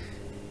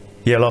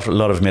a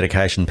lot of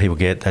medication people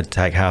get, they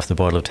take half the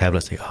bottle of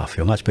tablets, they go, oh, I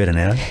feel much better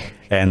now.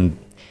 And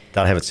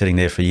they'll have it sitting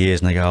there for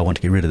years and they go, I want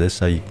to get rid of this.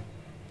 So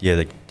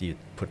do you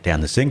put it down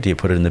the sink, do you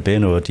put it in the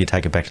bin, or do you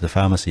take it back to the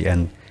pharmacy?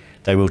 And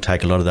they will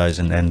take a lot of those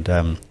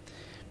and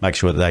make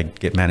sure that they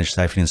get managed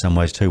safely in some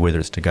ways too, whether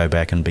it's to go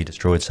back and be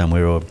destroyed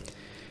somewhere or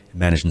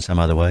managed in some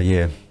other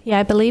way. Yeah,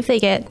 I believe they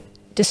get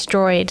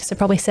destroyed, so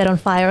probably set on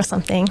fire or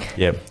something.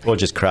 Yeah, or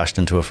just crushed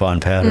into a fine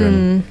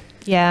powder.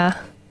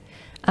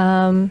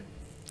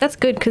 That's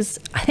good, because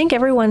I think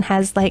everyone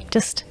has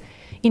just,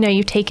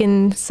 you've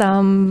taken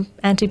some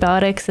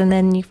antibiotics and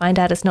then you find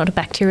out it's not a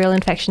bacterial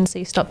infection, so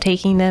you stop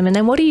taking them, and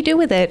then what do you do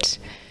with it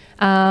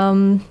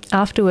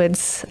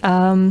afterwards?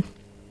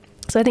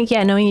 So I think,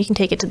 knowing you can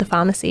take it to the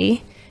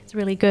pharmacy is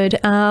really good.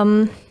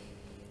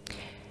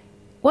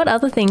 What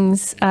other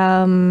things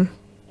what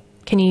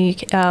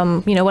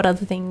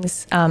other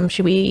things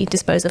should we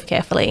dispose of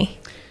carefully?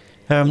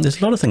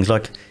 There's a lot of things,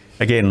 like,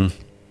 again,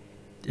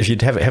 if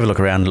you'd have a look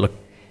around,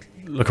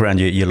 look around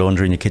your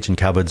laundry and your kitchen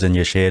cupboards and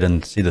your shed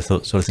and see the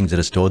sort of things that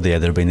are stored there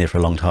that have been there for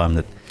a long time,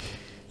 that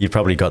you've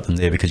probably got them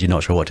there because you're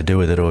not sure what to do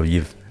with it, or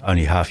you've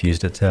only half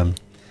used it.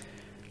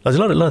 There's a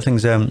lot of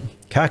things.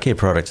 Car care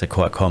products are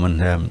quite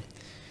common.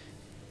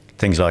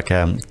 Things like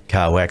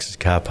car waxes,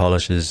 car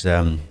polishes,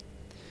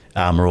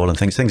 Armour All, and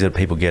things that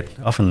people get.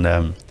 Often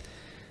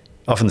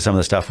some of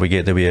the stuff we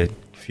get, there'll be a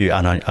few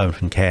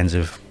unopened cans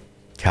of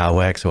car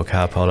wax or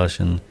car polish,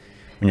 and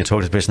when you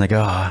talk to the person, they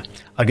go, oh,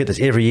 I get this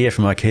every year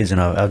from my kids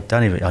and I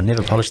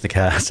never polish the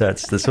car. So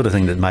it's the sort of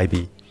thing that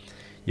maybe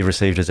you've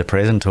received as a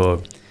present,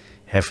 or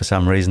have for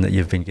some reason that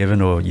you've been given,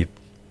 or you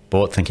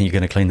bought thinking you're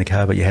going to clean the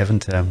car but you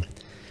haven't.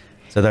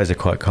 So those are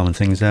quite common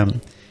things.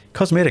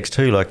 Cosmetics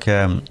too, like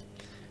a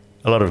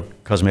lot of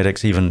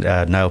cosmetics, even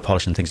nail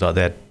polish and things like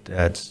that,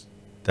 they're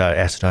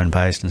acetone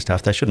based and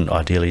stuff. They shouldn't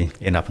ideally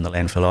end up in the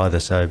landfill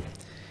either. So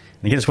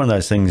again, it's one of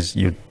those things,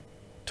 you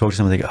talk to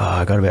someone, they go, oh,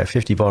 I got about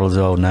 50 bottles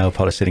of old nail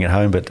polish sitting at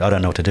home, but I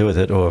don't know what to do with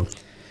it, or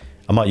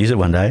I might use it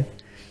one day.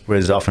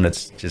 Whereas often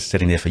it's just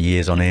sitting there for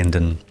years on end.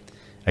 And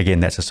again,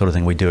 that's the sort of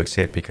thing we do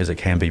accept, because it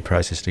can be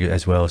processed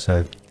as well.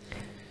 So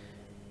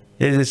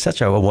yeah, there's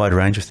such a wide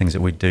range of things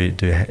that we do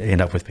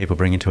end up with people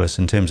bringing to us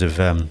in terms of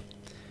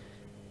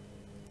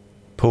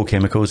pool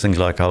chemicals, things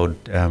like old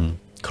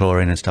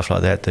chlorine and stuff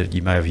like that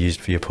you may have used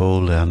for your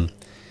pool.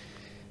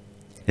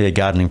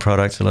 Gardening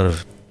products, a lot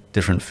of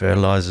different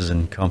fertilizers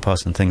and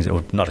compost and things,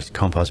 or not as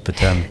compost, but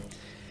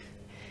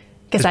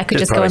guess that could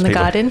just go in the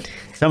garden.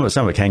 Some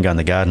of it can go in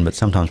the garden, but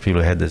sometimes people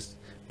have had this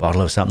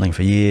bottle of something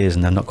for years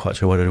and they're not quite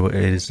sure what it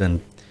is.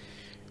 And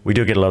we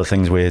do get a lot of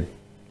things where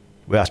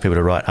we ask people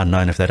to write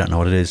unknown if they don't know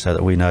what it is, so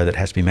that we know that it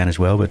has to be managed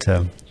well. But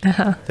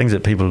things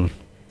that people,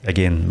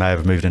 again, may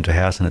have moved into a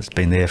house and it's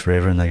been there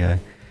forever, and they go,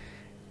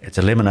 it's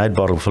a lemonade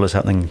bottle full of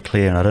something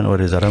clear and I don't know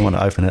what it is, I don't want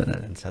to open it.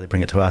 And so they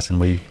bring it to us and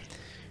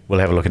we'll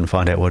have a look and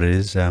find out what it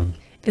is.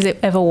 Is it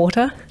ever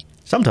water?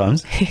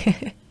 Sometimes.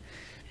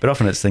 But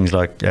often it's things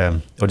like,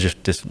 or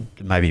just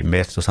maybe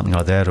meth or something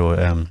like that, or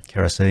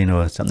kerosene,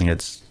 or something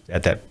that's,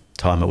 at that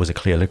time it was a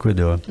clear liquid.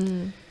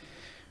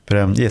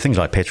 But things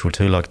like petrol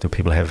too, like do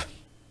people have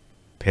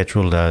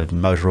petrol,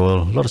 motor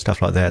oil, a lot of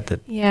stuff like that.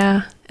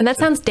 Yeah, and that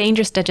sounds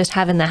dangerous to just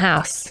have in the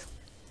house.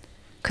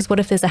 Because what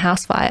if there's a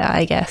house fire,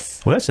 I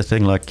guess? Well, that's the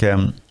thing, like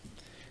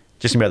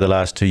just about the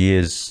last 2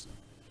 years,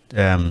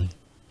 in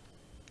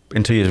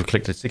 2 years we've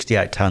collected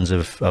 68 tonnes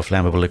of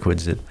flammable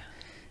liquids. It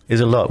is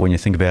a lot when you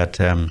think about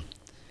in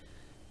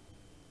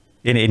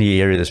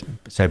any area that's,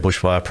 say,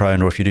 bushfire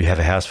prone, or if you do have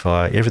a house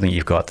fire, everything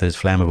you've got that is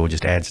flammable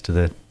just adds to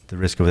the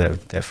risk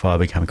of that fire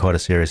becoming quite a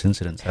serious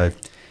incident. So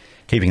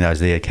keeping those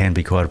there can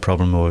be quite a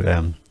problem. Or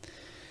and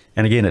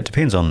again, it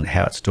depends on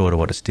how it's stored or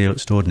what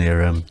it's stored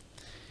near.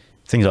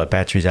 Things like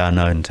batteries are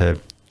known to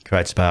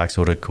create sparks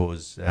or to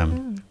cause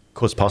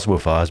possible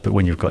fires, but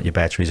when you've got your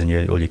batteries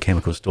and all your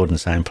chemicals stored in the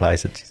same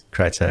place, it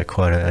creates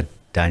quite a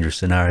dangerous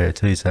scenario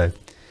too. So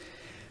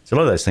a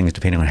lot of those things,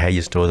 depending on how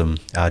you store them,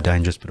 are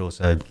dangerous, but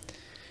also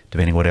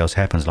depending what else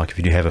happens. Like if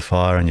you do have a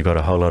fire and you've got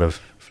a whole lot of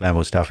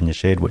flammable stuff in your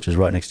shed, which is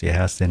right next to your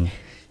house, then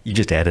you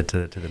just add it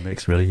to the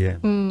mix, really, yeah.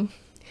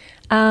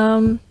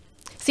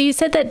 So you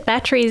said that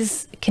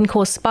batteries can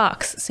cause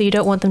sparks, so you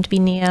don't want them to be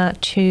near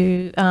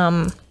to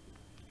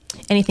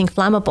anything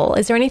flammable.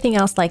 Is there anything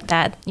else like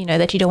that, you know,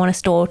 that you don't want to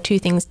store two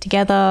things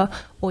together,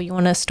 or you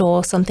want to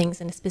store some things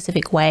in a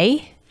specific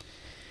way?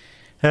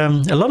 A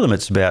lot of them,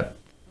 it's about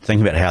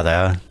thinking about how they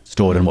are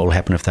stored and what will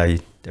happen if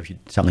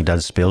something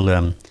does spill.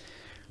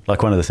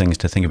 Like one of the things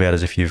to think about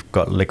is if you've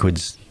got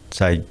liquids,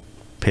 say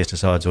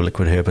pesticides or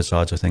liquid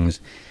herbicides or things,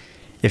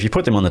 if you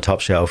put them on the top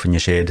shelf in your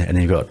shed and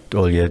then you've got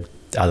all your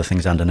other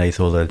things underneath,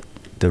 all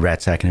the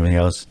rat sack and everything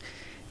else,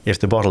 if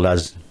the bottle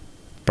does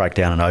break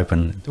down and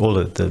open, all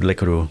the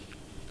liquid will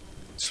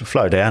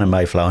flow down and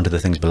may flow into the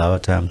things below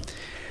it.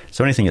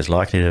 So anything that's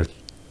likely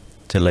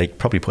to leak,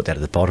 probably put that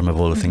at the bottom of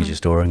all the things you're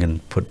storing,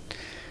 and put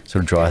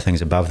sort of dry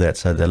things above that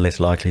so they're less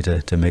likely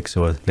to mix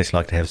or less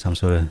likely to have some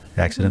sort of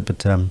accident.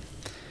 But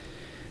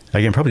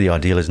again, probably the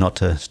ideal is not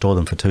to store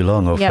them for too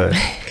long, or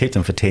keep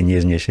them for 10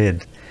 years in your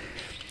shed.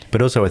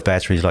 But also with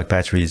batteries,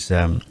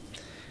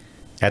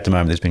 at the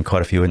moment there's been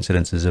quite a few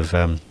incidences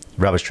of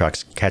rubbish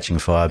trucks catching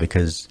fire,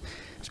 because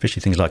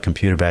especially things like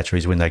computer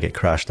batteries, when they get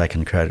crushed, they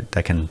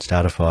can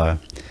start a fire.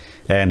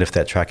 And if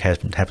that truck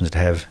happens to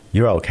have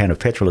your old can of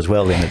petrol as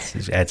well, then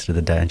it adds to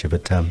the danger.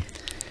 But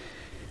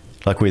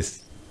like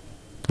with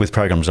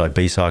programs like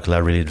B-Cycle,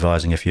 they're really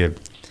advising if you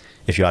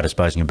are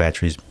disposing of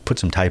batteries, put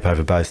some tape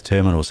over both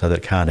terminals so that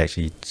it can't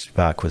actually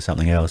spark with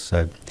something else.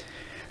 So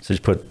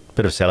just put a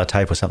bit of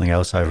sellotape or something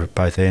else over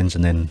both ends,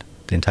 and then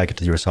take it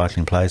to the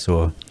recycling place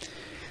or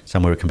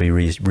somewhere it can be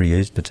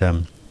reused. But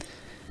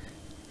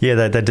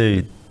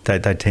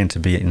they tend to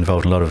be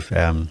involved in a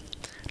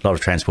lot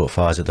of transport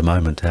fires at the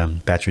moment.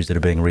 Batteries that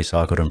are being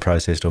recycled and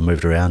processed or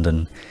moved around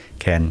and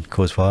can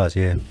cause fires.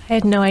 Yeah, I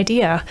had no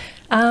idea.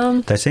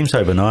 They seem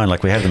so benign,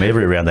 like we have them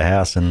everywhere around the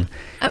house, and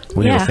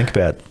we never think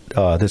about,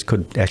 this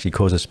could actually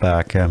cause a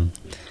spark.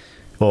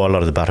 Or a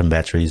lot of the button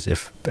batteries,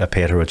 if a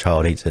pet or a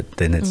child eats it,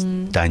 then it's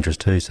dangerous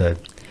too. So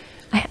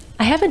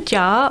I have a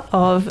jar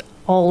of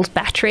old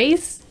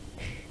batteries.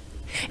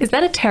 Is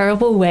that a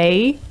terrible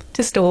way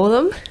to store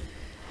them?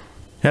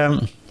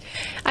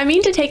 I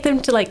mean to take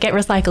them to get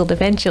recycled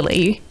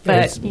eventually,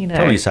 but it's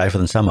probably safer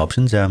than some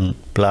options.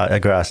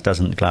 Glass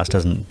doesn't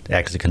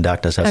act as a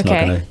conductor, so it's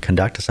not going to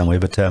conduct to somewhere.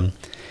 But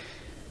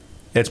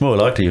it's more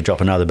likely you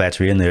drop another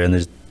battery in there and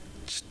there's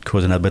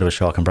cause another bit of a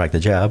shock and break the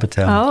jar. But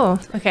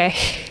okay.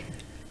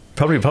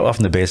 Probably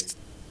often the best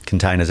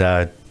containers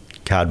are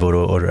cardboard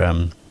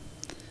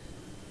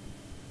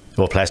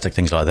or plastic,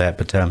 things like that.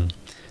 But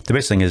the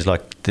best thing is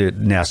there are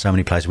now so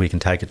many places where you can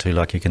take it to.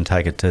 Like you can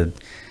take it to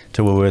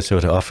Woolworths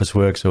or to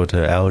Officeworks or to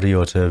Aldi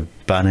or to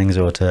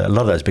Bunnings or to a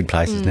lot of those big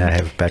places now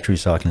have battery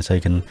recycling, so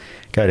you can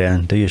go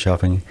down, do your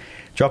shopping,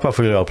 drop off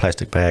all your old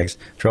plastic bags,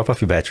 drop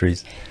off your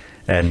batteries,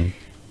 and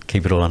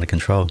keep it all under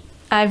control.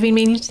 I've been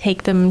meaning to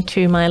take them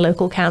to my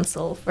local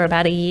council for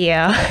about a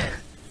year.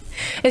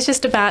 It's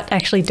just about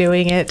actually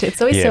doing it.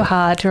 It's always so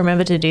hard to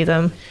remember to do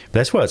them. But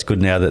that's why it's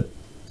good now that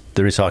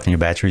the recycling of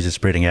batteries is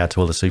spreading out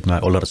to a lot of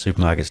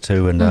supermarkets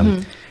too,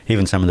 and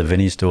even some of the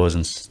Vinnie stores,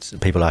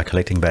 and people are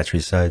collecting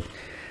batteries. So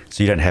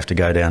you don't have to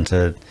go down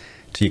to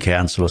your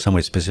council or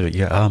somewhere specific.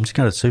 You go, I'm just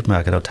going to the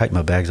supermarket, I'll take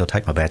my bags, I'll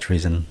take my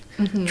batteries and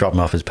drop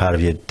them off as part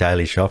of your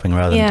daily shopping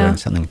rather than doing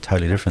something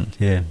totally different.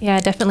 Yeah,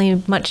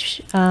 definitely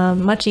much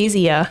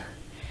easier.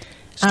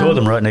 Store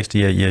them right next to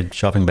your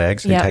shopping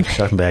bags. So you take your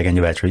shopping bag and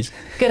your batteries.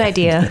 Good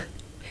idea.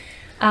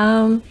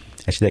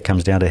 Actually, that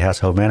comes down to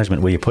household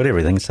management, where you put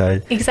everything.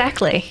 So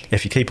exactly.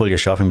 If you keep all your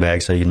shopping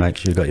bags, so you make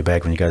sure you've got your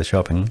bag when you go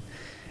shopping,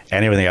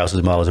 and everything else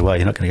is miles away,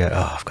 you're not going to go,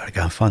 I've got to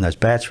go and find those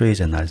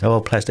batteries and those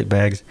old plastic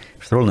bags.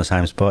 If they're all in the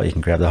same spot, you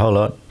can grab the whole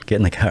lot, get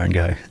in the car and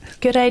go.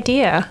 Good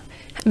idea.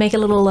 Make a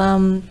little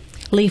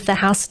leave the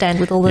house stand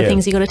with all the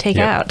things you got to take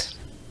out.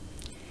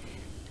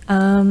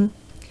 So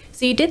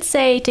you did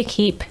say to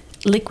keep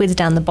liquids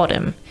down the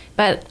bottom,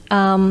 but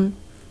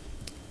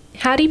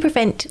how do you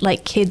prevent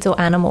kids or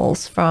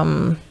animals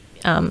from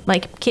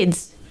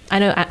kids? I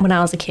know when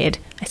I was a kid,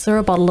 I saw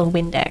a bottle of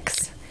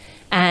Windex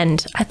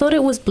and I thought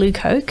it was blue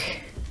Coke.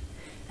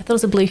 I thought it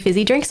was a blue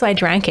fizzy drink, so I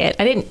drank it.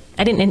 I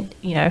didn't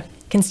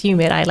consume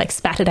it. I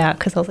spat it out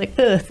because I was like,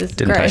 ugh, this is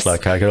Didn't gross. taste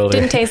like Coke at all.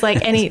 Didn't taste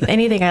like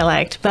anything I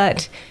liked.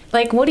 But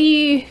how do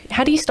you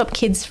stop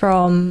kids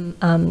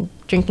from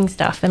drinking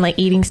stuff and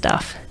eating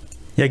stuff?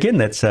 Yeah, again,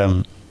 that's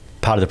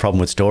part of the problem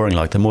with storing.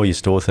 The more you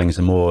store things,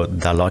 the more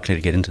they're likely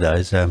to get into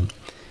those. But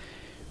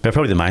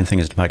probably the main thing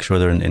is to make sure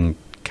they're in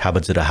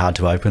cupboards that are hard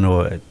to open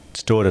or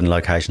stored in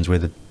locations where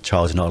the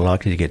child's not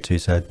likely to get to.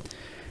 So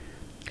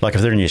if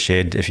they're in your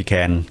shed, if you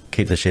can,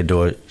 keep the shed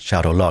door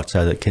shut or locked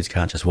so that kids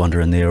can't just wander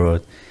in there,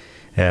 or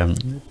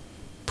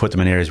put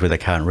them in areas where they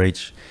can't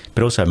reach.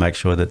 But also make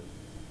sure that,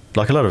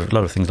 a lot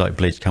of things like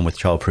bleach come with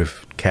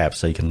childproof caps,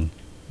 so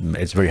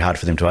it's very hard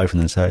for them to open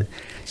them. So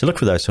look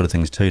for those sort of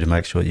things too, to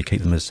make sure that you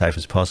keep them as safe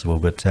as possible.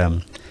 But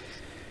I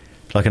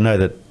know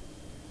that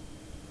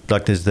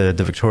like there's the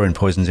Victorian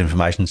Poisons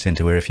Information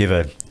Centre, where if you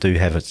ever do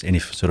have any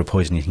sort of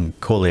poison, you can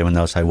call them and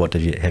they'll say, what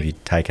have you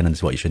taken, and this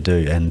is what you should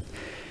do. And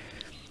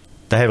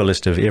they have a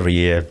list of every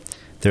year.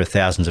 There are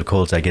thousands of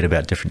calls they get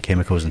about different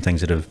chemicals and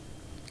things that have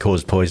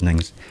caused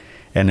poisonings.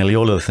 And nearly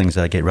all of the things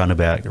they get rung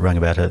about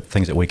are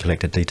things that we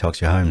collect at Detox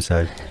Your Home.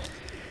 So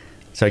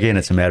again,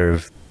 it's a matter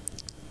of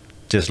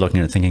just looking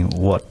at it, thinking,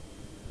 do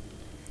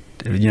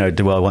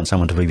I want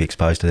someone to be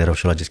exposed to that, or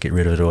should I just get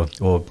rid of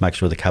it, or make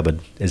sure the cupboard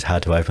is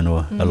hard to open, or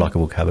a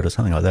lockable cupboard or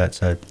something like that.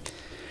 So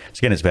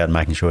again, it's about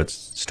making sure it's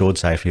stored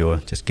safely, or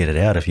just get it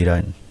out if you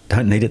don't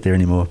need it there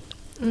anymore.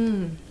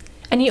 And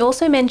you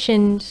also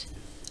mentioned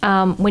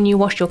when you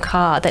wash your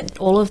car that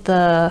all of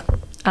the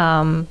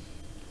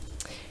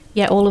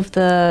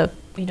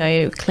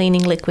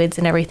cleaning liquids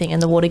and everything,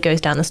 and the water goes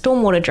down the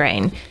stormwater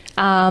drain.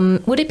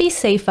 Would it be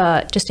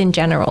safer, just in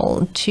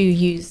general, to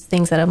use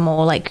things that are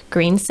more like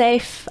green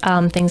safe,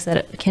 things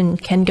that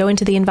can go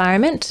into the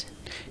environment?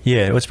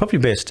 Yeah, it's probably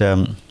best.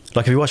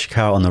 Like if you wash your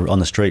car on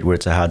the street where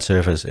it's a hard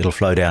surface, it'll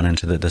flow down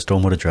into the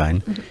stormwater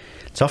drain.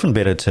 It's often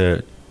better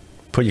to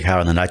put your car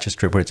on the nature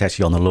strip where it's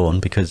actually on the lawn,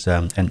 because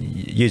and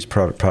use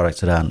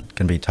products that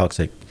can be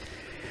toxic.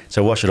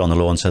 So wash it on the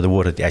lawn, so the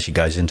water actually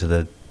goes into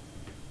the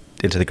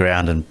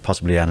ground and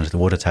possibly down into the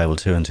water table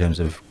too, in terms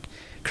of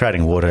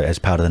creating water as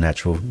part of the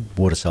natural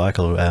water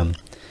cycle,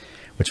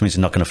 which means it's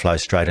not going to flow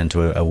straight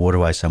into a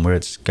waterway somewhere.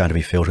 It's going to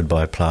be filtered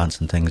by plants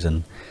and things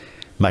and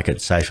make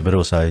it safer, but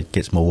also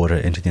gets more water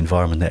into the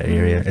environment in that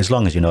area, as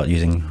long as you're not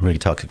using really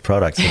toxic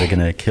products that are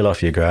going to kill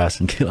off your grass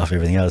and kill off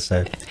everything else.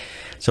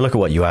 So look at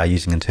what you are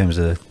using in terms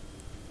of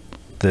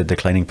the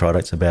cleaning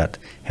products, about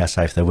how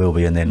safe they will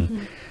be, and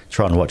then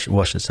try and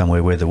wash it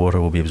somewhere where the water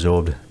will be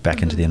absorbed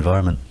back into the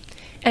environment.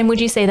 And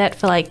would you say that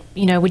for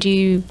would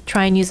you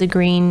try and use a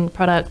green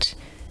product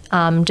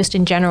just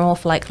in general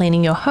for like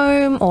cleaning your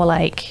home, or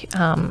like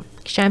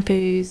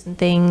shampoos and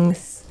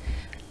things?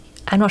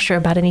 I'm not sure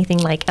about anything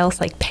else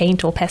like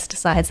paint or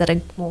pesticides that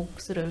are more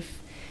sort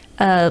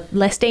of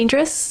less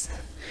dangerous.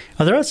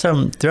 Oh, there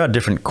are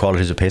different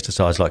qualities of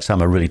pesticides. Like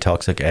some are really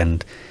toxic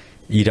and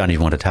you don't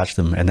even want to touch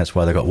them, and that's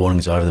why they've got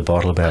warnings over the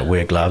bottle about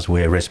wear gloves,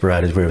 wear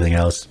respirators, wear everything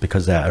else,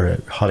 because they are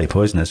highly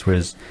poisonous.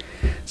 Whereas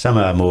some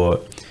are more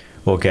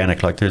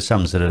organic, like there's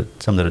some that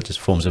are just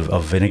forms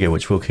of vinegar,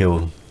 which will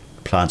kill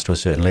plants to a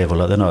certain level.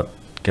 Like they're not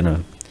going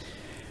to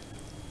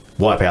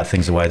wipe out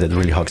things away that the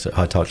really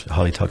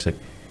highly toxic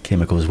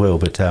chemicals will,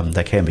 but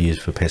they can be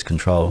used for pest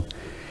control.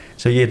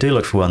 So yeah, do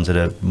look for ones that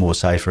are more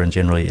safer, and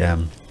generally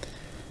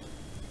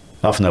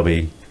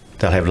often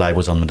they'll have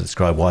labels on them to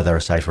describe why they're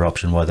a safer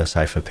option, why they're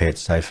safe for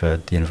pets, safe for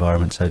the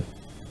environment. So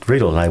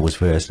read all the labels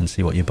first and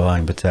see what you're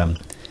buying. But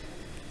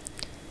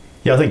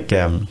yeah, I think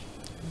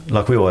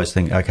like we always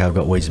think, okay, I've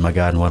got weeds in my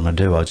garden, what am I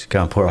do? I'll just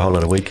go and pour a whole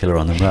lot of weed killer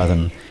on them, rather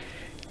than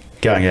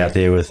going out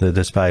there with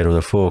the spade or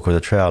the fork or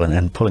the trowel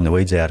and pulling the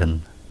weeds out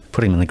and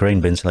putting them in the green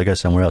bin so they go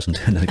somewhere else and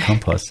turn into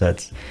compost. So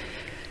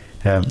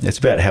it's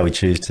about how we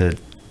choose to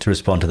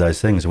respond to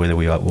those things, whether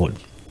we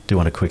do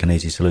want a quick and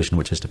easy solution,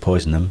 which is to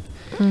poison them,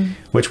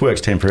 which works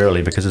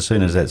temporarily, because as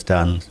soon as that's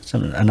done,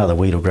 another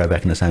weed will grow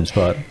back in the same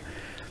spot,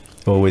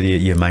 or whether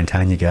you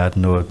maintain your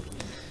garden, or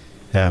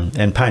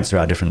and paints, there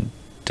are different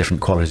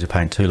qualities of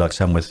paint too, like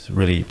some with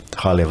really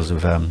high levels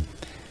of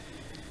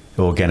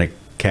organic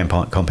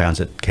compounds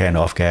that can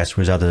off gas,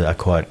 whereas others are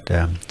quite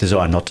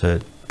designed not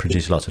to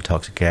produce lots of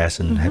toxic gas,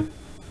 and have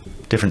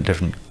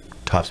different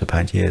types of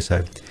paint. Yeah,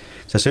 so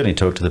certainly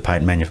talk to the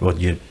paint or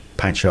your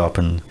paint shop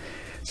and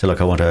say,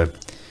 look, I want a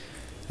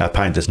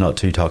paint that's not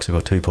too toxic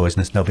or too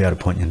poisonous. They'll be able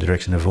to point you in the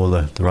direction of all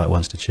the right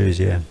ones to choose.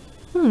 Yeah.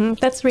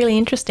 That's really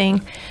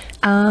interesting.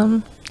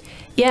 Yeah,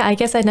 I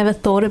guess I'd never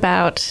thought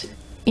about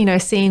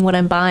seeing what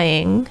I'm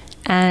buying,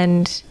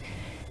 and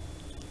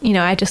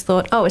I just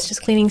thought, oh, it's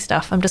just cleaning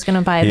stuff, I'm just going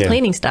to buy the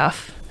cleaning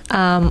stuff,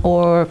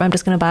 or I'm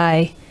just going to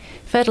buy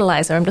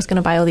fertilizer, I'm just going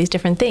to buy all these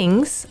different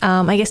things.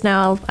 I guess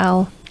now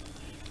I'll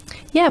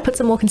put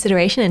some more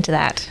consideration into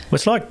that. Well,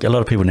 it's like a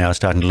lot of people now are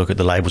starting to look at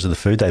the labels of the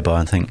food they buy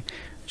and think,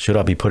 should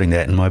I be putting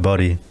that in my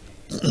body?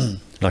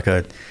 Like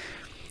I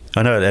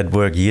know at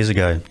work years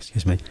ago,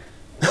 excuse me.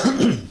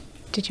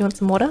 Did you want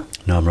some water?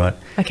 No, I'm right.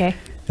 Okay.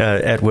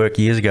 At work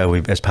years ago,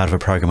 as part of a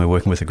program, we were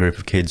working with a group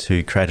of kids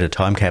who created a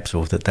time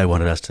capsule that they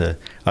wanted us to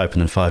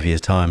open in 5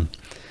 years' time.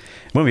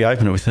 When we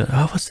opened it, we thought,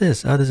 oh, what's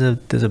this? Oh,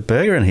 there's a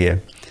burger in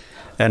here.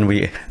 And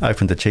we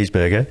opened the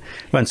cheeseburger. I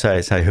won't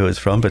say who it's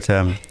from, but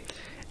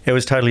it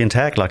was totally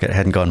intact, like it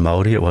hadn't gone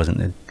mouldy. It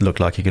looked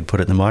like you could put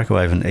it in the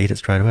microwave and eat it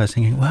straight away. I was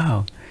thinking,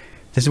 wow,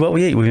 this is what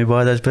we eat when we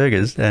buy those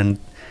burgers. And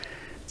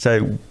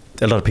so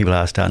a lot of people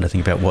are starting to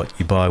think about what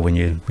you buy when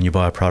you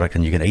buy a product,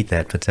 and you can eat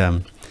that. But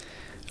a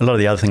lot of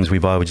the other things we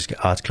buy, we just get,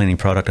 it's cleaning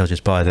product, I'll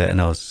just buy that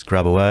and I'll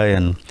scrub away,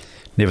 and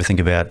never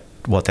think about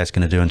what that's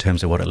going to do in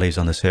terms of what it leaves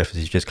on the surface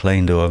you've just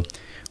cleaned, or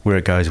where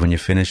it goes when you're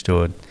finished,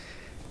 or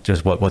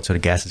just what sort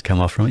of gases come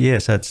off from it. Yeah,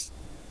 so it's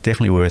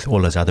definitely worth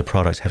all those other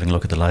products having a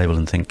look at the label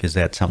and think, is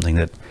that something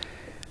that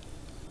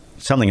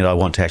I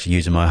want to actually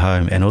use in my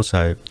home? And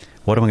also,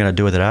 what am I going to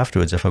do with it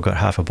afterwards? If I've got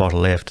half a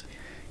bottle left,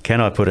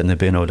 can I put it in the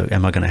bin, or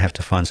am I going to have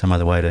to find some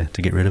other way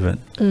to get rid of it?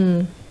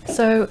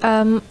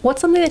 So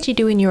what's something that you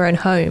do in your own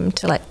home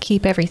to like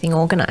keep everything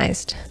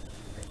organized?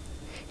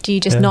 Do you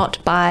just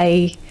not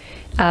buy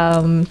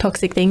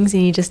toxic things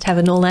and you just have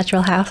an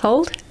all-natural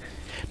household?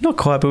 Not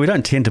quite, but we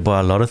don't tend to buy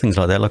a lot of things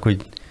like that. Like we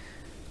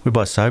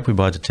buy soap, we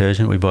buy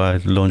detergent, we buy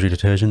laundry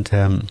detergent.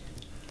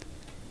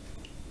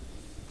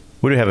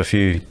 We do have a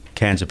few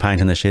cans of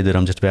paint in the shed that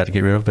I'm just about to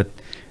get rid of, but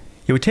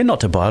yeah, we tend not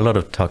to buy a lot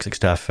of toxic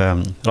stuff.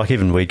 Like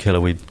even weed killer,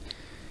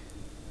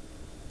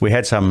 we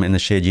had some in the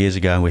shed years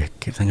ago, and we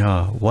kept thinking,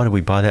 oh, why did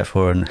we buy that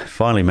for? And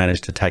finally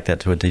managed to take that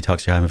to a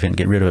Detox Your Home event and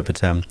get rid of it.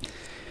 But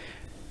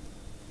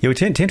yeah, we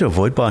tend to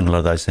avoid buying a lot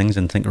of those things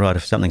and think, right,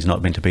 if something's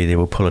not meant to be there,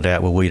 we'll pull it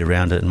out, we'll weed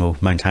around it, and we'll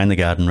maintain the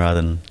garden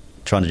rather than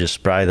trying to just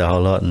spray the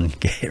whole lot and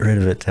get rid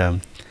of it.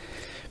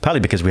 Partly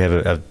because we have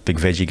a big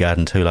veggie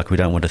garden too. Like we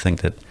don't want to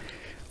think that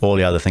all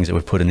the other things that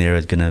we've put in there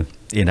are going to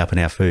end up in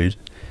our food.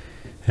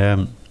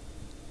 But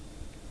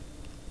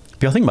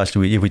I think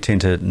mostly we tend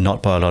to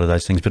not buy a lot of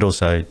those things, but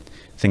also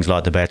things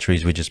like the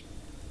batteries, we just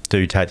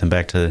do take them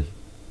back to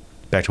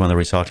one of the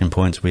recycling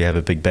points. We have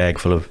a big bag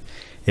full of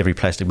every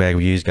plastic bag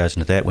we use goes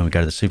into that. When we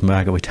go to the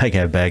supermarket, we take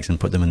our bags and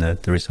put them in the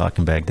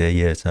recycling bag there.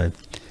 Yeah. So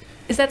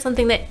is that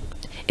something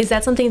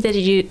that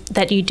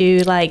you do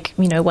like,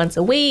 you know, once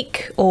a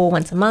week or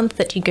once a month,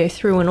 that you go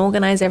through and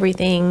organize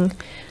everything?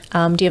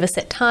 Do you have a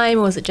set time,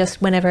 or is it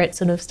just whenever it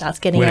sort of starts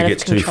getting out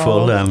of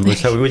control? When it gets too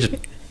full, so we just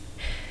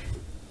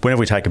whenever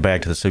we take a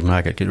bag to the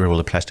supermarket, get rid of all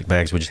the plastic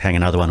bags, we just hang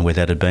another one where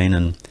that had been,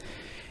 and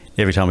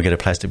every time we get a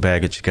plastic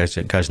bag, it just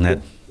goes in that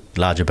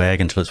larger bag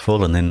until it's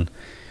full, and then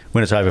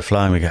when it's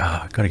overflowing, we go,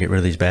 oh, I've got to get rid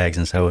of these bags,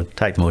 and so we'll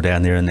take them all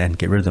down there and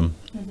get rid of them.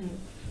 Mm-hmm.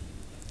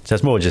 So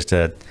it's more just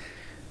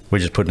we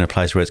just put it in a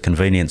place where it's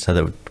convenient, so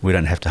that we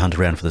don't have to hunt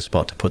around for the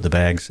spot to put the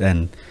bags,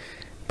 and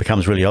it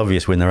becomes really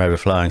obvious when they're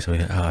overflowing. So we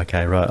go, oh,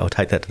 okay, right, I'll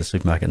take that to the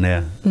supermarket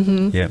now.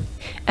 Mm-hmm. Yeah.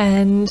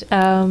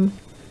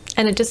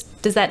 And it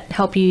just, does that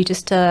help you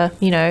just to,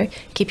 you know,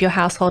 keep your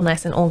household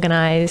nice and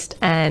organised?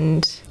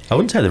 And I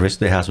wouldn't say the rest of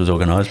the house was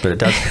organised, but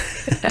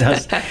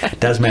it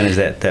does manage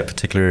that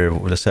particular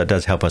area. So it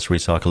does help us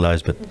recycle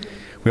those. But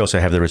we also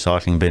have the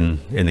recycling bin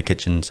in the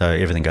kitchen, so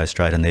everything goes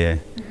straight in there.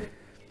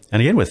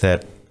 And again, with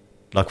that,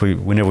 like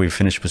whenever we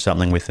finish with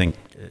something, we think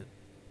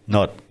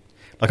not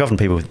like often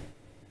people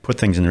put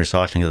things in the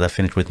recycling that they're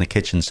finished with in the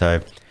kitchen.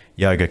 So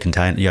yogurt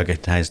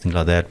containers, things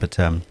like that. But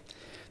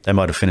they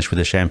might have finished with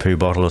a shampoo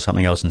bottle or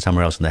something else and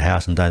somewhere else in the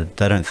house, and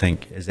they don't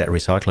think, is that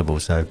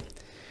recyclable? So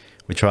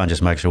we try and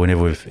just make sure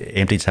whenever we've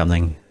emptied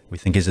something, we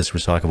think, is this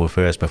recyclable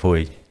first before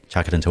we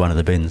chuck it into one of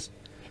the bins.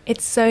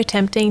 It's so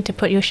tempting to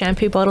put your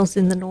shampoo bottles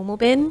in the normal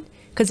bin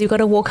because you've got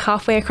to walk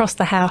halfway across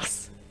the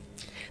house.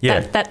 Yeah.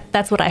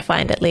 That's what I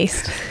find, at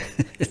least.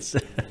 It's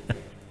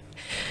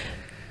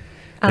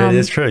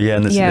true, yeah,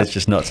 and it's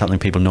just not something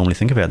people normally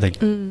think about.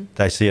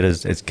 They see it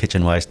as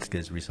kitchen waste,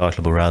 as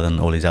recyclable rather than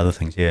all these other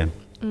things, yeah.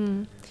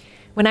 Mm.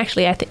 When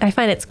actually I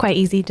find it's quite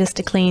easy just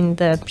to clean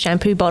the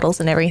shampoo bottles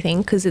and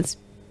everything, because it's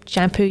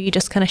shampoo, you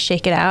just kind of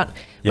shake it out.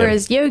 Yeah.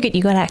 Whereas yogurt,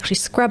 you got to actually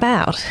scrub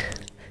out.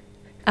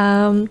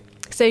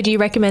 So do you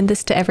recommend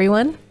this to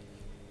everyone?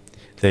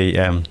 How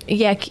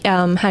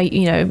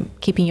you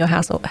keeping your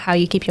house, how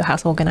you keep your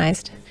house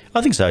organised?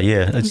 I think so,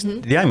 yeah.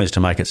 The aim is to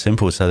make it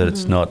simple so that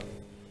it's not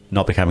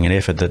becoming an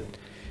effort, that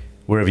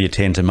wherever you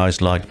tend to be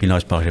most likely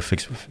to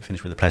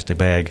finish with a plastic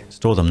bag,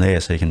 store them there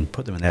so you can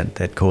put them in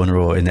that corner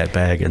or in that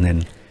bag, and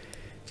then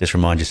just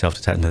remind yourself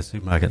to take them to the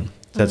supermarket.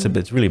 So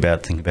it's really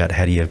about thinking about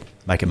how do you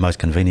make it most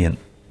convenient.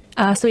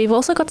 So we've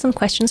also got some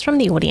questions from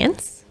the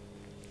audience.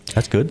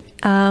 That's good.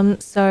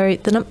 So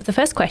the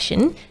first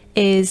question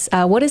is,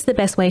 what is the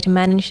best way to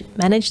manage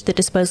the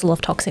disposal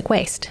of toxic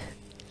waste?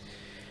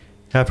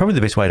 Probably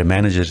the best way to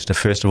manage it is to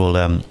first of all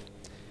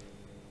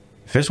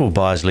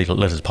buy as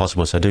little as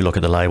possible. So do look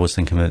at the labels,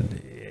 think about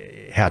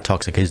how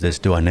toxic is this,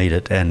 do I need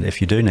it? And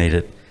if you do need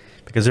it,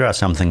 because there are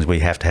some things we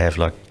have to have,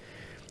 like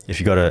if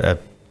you've got a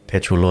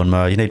petrol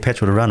lawnmower, you need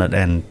petrol to run it,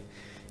 and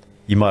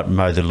you might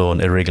mow the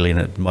lawn irregularly and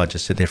it might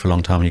just sit there for a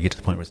long time and you get to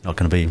the point where it's not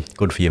going to be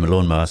good for your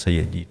lawnmower, so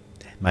you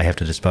may have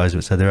to dispose of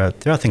it. So there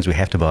are things we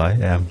have to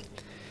buy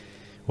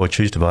or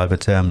choose to buy,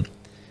 but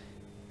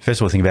first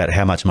of all think about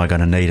how much am I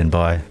going to need, and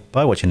buy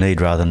what you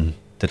need rather than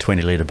the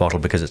 20 litre bottle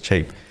because it's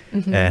cheap.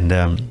 Mm-hmm.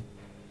 And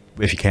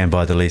if you can,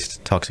 buy the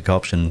least toxic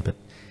option. But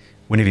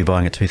whenever you're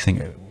buying it too,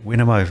 think, when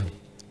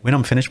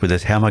I'm finished with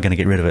this, how am I going to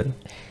get rid of it?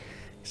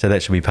 So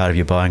that should be part of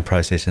your buying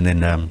process. And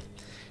then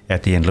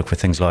at the end, look for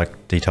things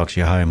like Detox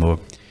Your Home, or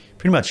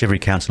pretty much every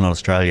council in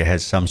Australia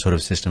has some sort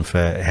of system for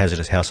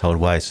hazardous household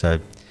waste. So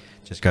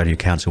just go to your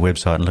council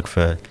website and look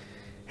for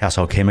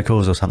household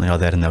chemicals or something like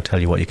that, and they'll tell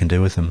you what you can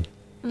do with them.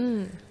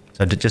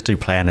 So just do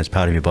plan as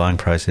part of your buying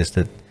process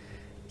that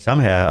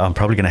somehow I'm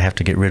probably going to have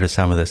to get rid of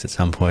some of this at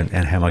some point,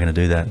 and how am I going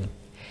to do that?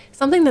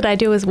 Something that I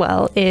do as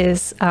well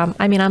is,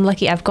 I'm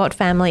lucky I've got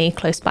family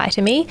close by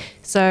to me.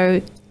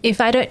 So if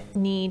I don't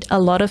need a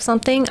lot of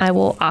something, I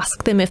will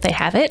ask them if they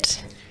have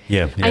it.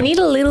 Yeah. I need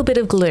a little bit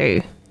of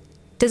glue.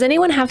 Does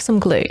anyone have some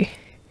glue?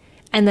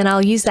 and then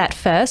I'll use that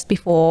first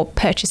before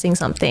purchasing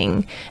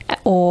something.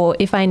 Or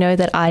if I know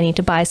that I need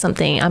to buy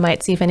something, I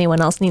might see if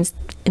anyone else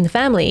in the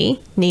family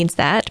needs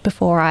that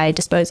before I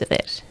dispose of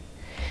it.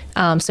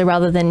 So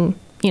rather than,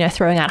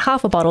 throwing out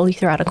half a bottle, you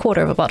throw out a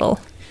quarter of a bottle.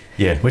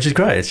 Yeah, which is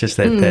great. It's just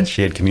that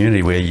shared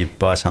community where you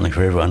buy something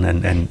for everyone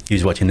and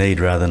use what you need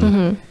rather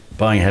than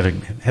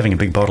having a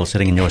big bottle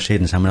sitting in your shed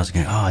and someone else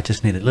going, oh, I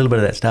just need a little bit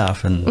of that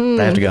stuff, and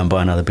they have to go and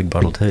buy another big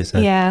bottle too. So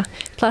yeah,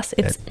 plus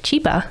it's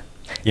cheaper.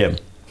 Yeah.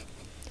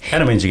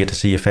 And it means you get to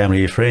see your family,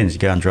 your friends. You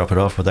go and drop it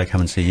off, or they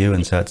come and see you,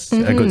 and so it's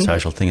a good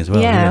social thing as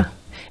well. Yeah.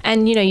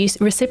 And, you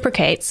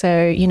reciprocate.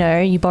 So,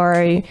 you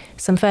borrow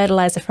some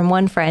fertilizer from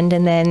one friend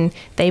and then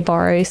they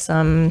borrow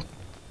some,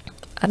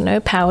 I don't know,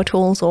 power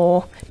tools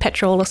or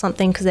petrol or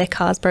something because their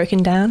car's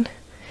broken down.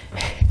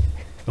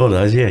 All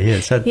those,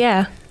 yeah. So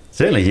yeah.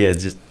 Certainly,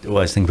 just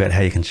always think about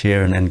how you can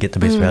share and get the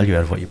best value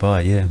out of what you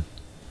buy, yeah.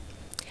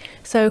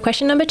 So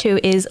question number 2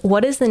 is,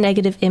 what is the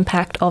negative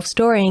impact of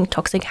storing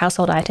toxic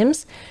household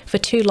items for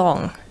too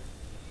long?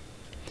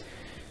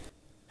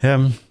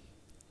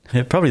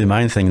 Probably the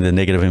main thing, the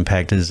negative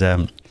impact is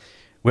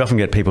we often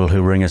get people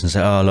who ring us and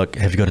say, oh, look,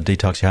 have you got a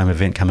Detox Your Home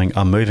event coming?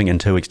 I'm moving in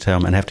 2 weeks'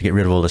 time and have to get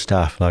rid of all the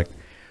stuff. Like,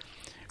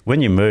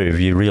 when you move,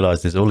 you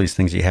realise there's all these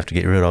things you have to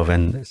get rid of,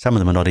 and some of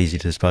them are not easy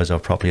to dispose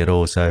of properly at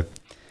all. So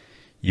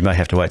you may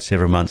have to wait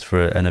several months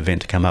for an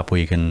event to come up where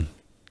you can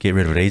get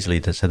rid of it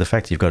easily. So the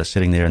fact that you've got it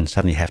sitting there and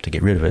suddenly you have to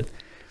get rid of it,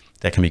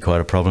 that can be quite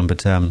a problem.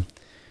 But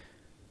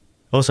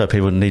also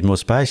people need more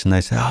space and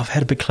they say, oh, I've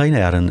had a big clean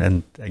out,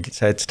 and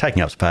so it's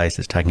taking up space,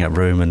 it's taking up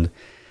room, and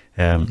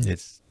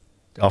it's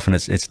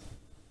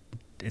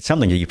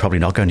something that you're probably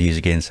not going to use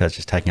again, so it's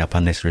just taking up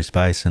unnecessary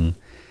space and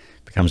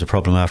becomes a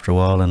problem after a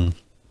while. And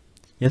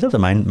they're the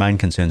main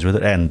concerns with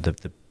it, and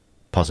the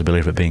possibility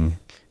of it being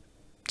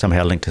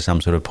somehow linked to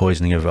some sort of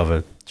poisoning of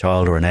a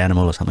child or an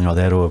animal or something like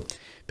that, or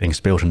being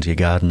spilt into your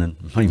garden, and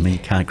you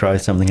can't grow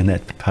something in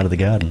that part of the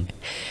garden.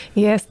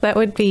 Yes, that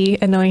would be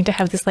annoying to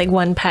have this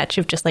one patch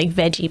of just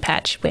veggie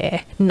patch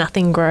where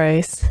nothing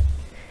grows.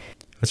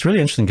 It's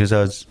really interesting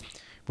because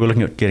we were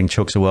looking at getting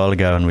chooks a while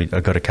ago, and I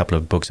got a couple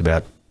of books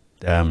about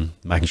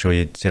making sure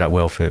you set up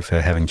well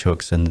for having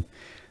chooks. And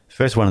the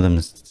first one of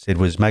them said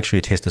was, make sure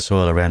you test the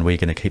soil around where you're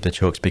going to keep the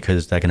chooks,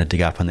 because they're going to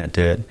dig up on that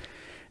dirt.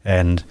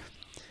 And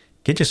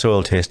get your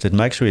soil tested.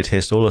 Make sure you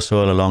test all the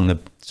soil along the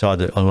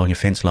side, along your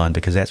fence line,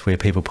 because that's where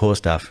people pour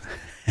stuff.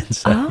 And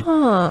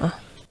so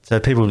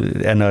people,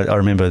 and I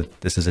remember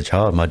this as a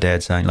child, my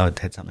dad saying, I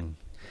had something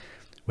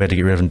we had to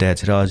get rid of, and Dad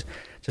said, oh,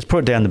 just put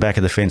it down the back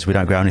of the fence, we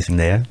don't grow anything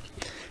there.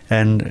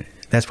 And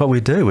that's what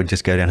we'd do. We'd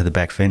just go down to the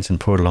back fence and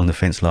pour it along the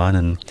fence line,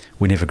 and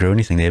we never grew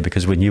anything there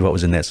because we knew what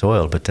was in that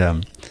soil. But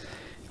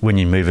when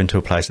you move into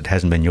a place that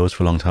hasn't been yours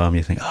for a long time,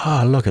 you think,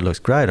 oh, look, it looks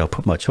great, I'll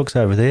put my chooks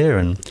over there,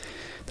 and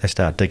they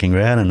start digging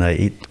around and they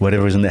eat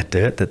whatever is in that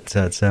dirt. It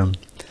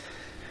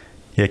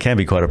can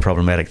be quite a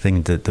problematic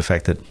thing, the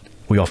fact that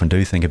we often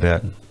do think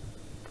about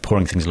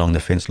pouring things along the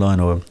fence line,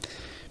 or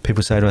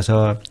people say to us,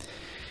 oh,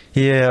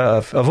 yeah,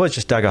 I've always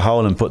just dug a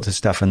hole and put the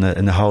stuff in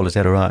the hole, is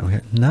that all right? We go,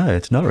 no,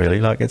 it's not really.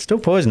 It's still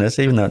poisonous,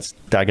 even though it's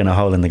dug in a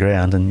hole in the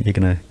ground, and you're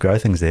going to grow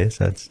things there.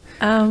 So it's...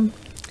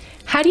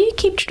 How do you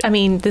keep?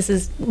 This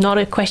is not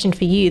a question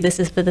for you. This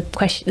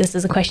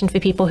is a question for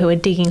people who are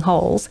digging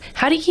holes.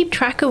 How do you keep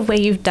track of where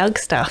you've dug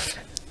stuff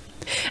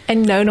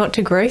and know not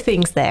to grow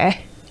things there?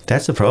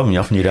 That's the problem.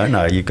 Often you don't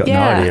know. You've got no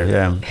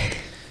idea.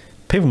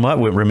 People might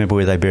remember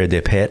where they buried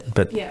their pet,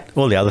 but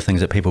all the other things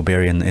that people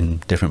bury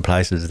in different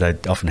places, they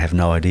often have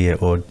no idea.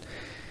 Or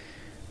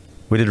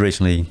we did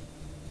recently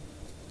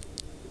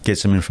get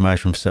some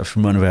information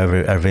from one of our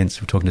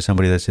events. We're talking to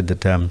somebody that said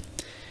that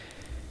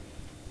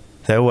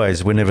they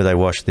always, whenever they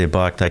wash their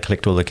bike, they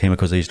collect all the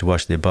chemicals they used to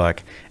wash their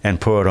bike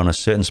and pour it on a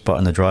certain spot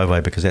in the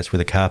driveway, because that's where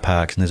the car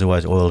parks and there's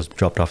always oil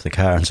dropped off the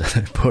car, and so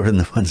they pour it in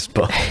the one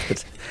spot.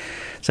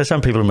 So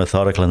some people are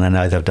methodical and they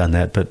know they've done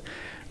that, but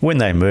when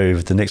they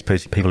move, the next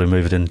people who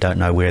move it in don't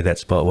know where that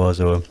spot was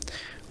or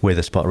where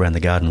the spot around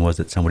the garden was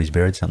that somebody's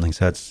buried something.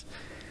 So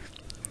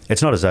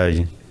it's not as though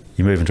you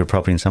move into a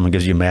property and someone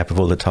gives you a map of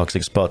all the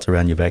toxic spots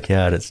around your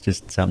backyard. It's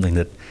just something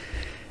that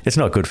it's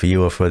not good for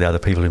you or for the other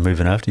people who move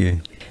in after you.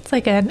 It's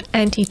like an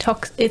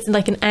it's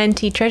like an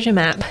anti-treasure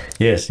map.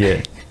 Yes,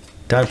 yeah.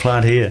 Don't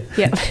plant here.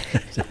 Yep.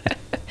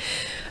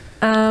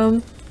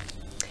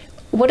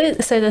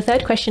 So the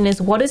third question is,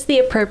 what is the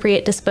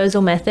appropriate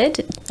disposal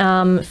method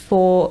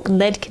for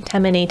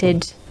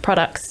lead-contaminated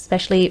products,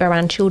 especially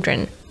around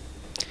children?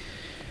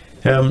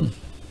 Is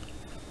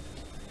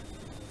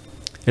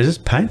this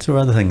paints or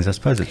other things? I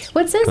suppose it's...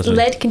 Well, it says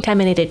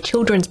lead-contaminated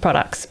children's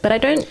products, but I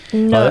don't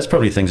know... Oh, that's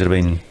probably things that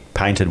have been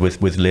painted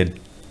with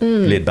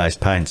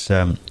lead-based paints.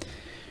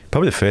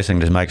 Probably the first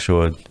thing is make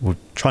sure... We'll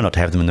try not to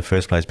have them in the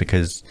first place,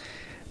 because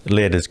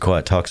lead is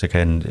quite toxic,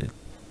 and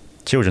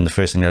children, the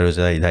first thing they do is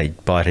they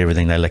bite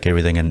everything, they lick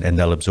everything, and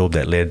they'll absorb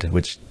that lead,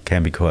 which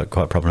can be quite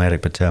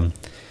problematic. But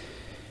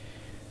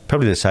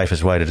probably the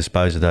safest way to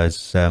dispose of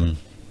those... there's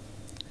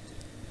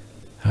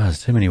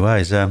too many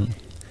ways. A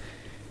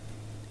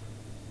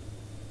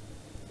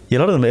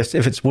lot of them,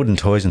 if it's wooden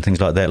toys and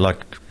things like that,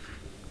 like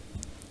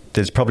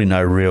there's probably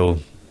no real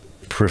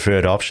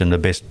preferred option. The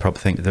best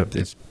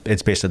thing,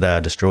 it's best that they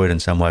are destroyed in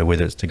some way,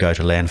 whether it's to go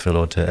to landfill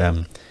or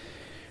to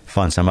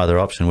find some other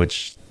option,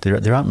 which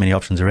there aren't many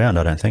options around,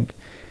 I don't think.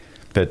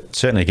 But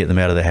certainly get them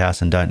out of the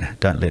house, and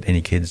don't let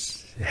any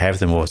kids have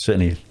them, or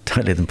certainly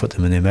don't let them put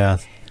them in their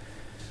mouth.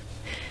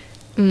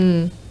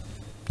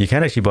 You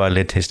can actually buy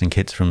lead testing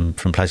kits from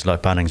places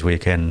like Bunnings, where you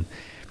can,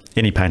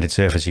 any painted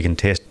surface you can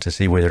test to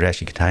see whether it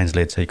actually contains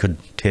lead. So you could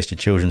test your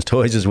children's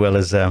toys as well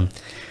as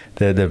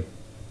the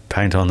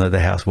paint on the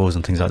house walls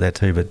and things like that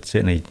too. But it's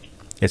certainly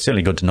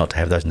good not to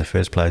have those in the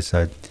first place.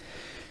 So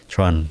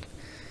try and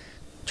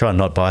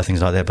not buy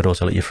things like that, but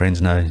also let your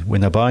friends know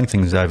when they're buying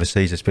things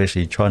overseas,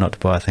 especially try not to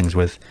buy things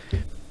with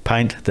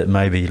paint that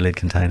may be lead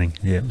containing.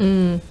 Yeah.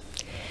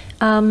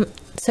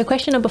 So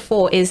question number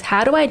 4 is,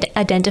 how do I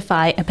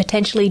identify a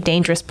potentially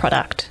dangerous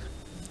product?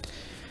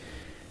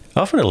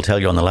 Often it'll tell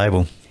you on the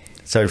label.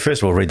 So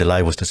first of all, read the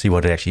labels to see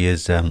what it actually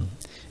is. If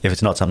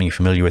it's not something you're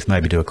familiar with,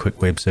 maybe do a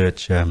quick web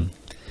search.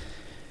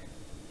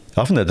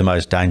 Often the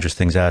most dangerous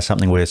things are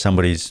something where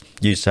somebody's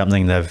used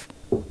something, they've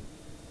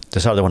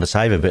decided they want to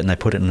save a bit, and they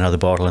put it in another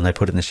bottle and they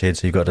put it in the shed.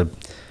 So you've got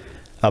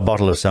a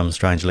bottle of some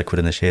strange liquid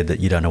in the shed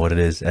that you don't know what it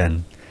is.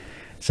 And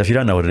so if you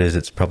don't know what it is,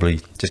 it's probably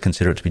just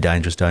consider it to be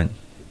dangerous.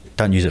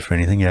 Don't use it for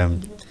anything.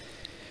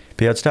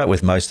 But I'd start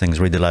with most things,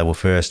 read the label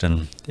first,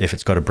 and if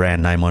it's got a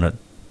brand name on it,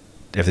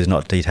 if there's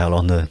not detail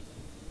on the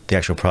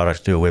actual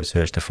product, do a web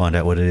search to find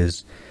out what it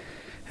is.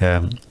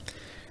 A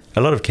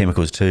lot of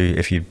chemicals too,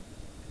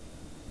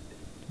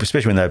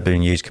 especially when they're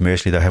being used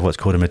commercially, they have what's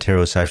called a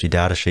material safety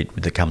data sheet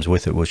that comes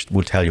with it, which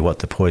will tell you what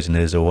the poison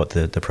is or what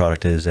the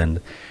product is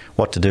and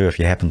what to do if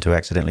you happen to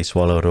accidentally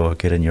swallow it or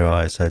get in your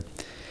eyes. So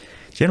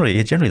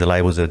generally the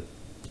labels are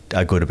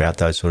good about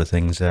those sort of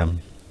things.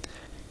 And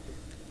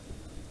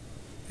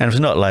if it's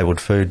not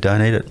labelled food,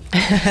 don't eat it.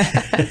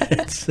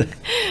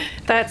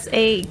 That's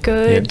a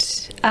good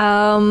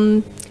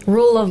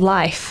rule of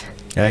life.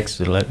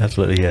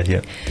 Absolutely,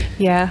 yeah.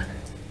 Yeah.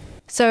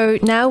 So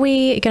now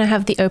we're going to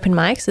have the open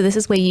mic. So this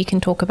is where you can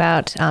talk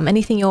about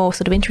anything you're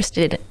sort of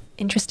interested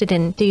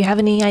in. Do you have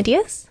any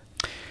ideas?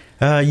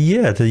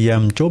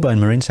 The Jawbone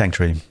Marine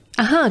Sanctuary.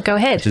 Go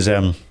ahead. Which is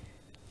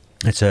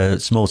it's a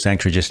small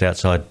sanctuary just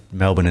outside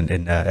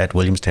Melbourne at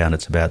Williamstown.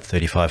 It's about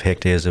 35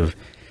 hectares of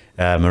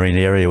marine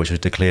area, which was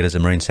declared as a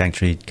marine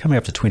sanctuary coming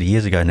up to 20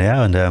 years ago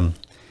now. And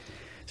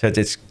so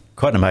it's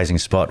quite an amazing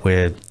spot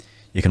where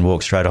you can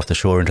walk straight off the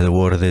shore into the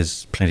water.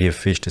 There's plenty of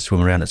fish to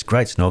swim around. It's a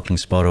great snorkeling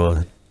spot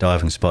or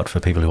diving spot for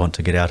people who want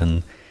to get out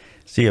and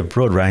see a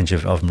broad range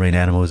of marine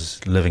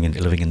animals living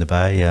in the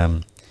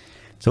bay.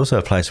 It's also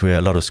a place where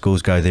a lot of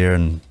schools go there,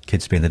 and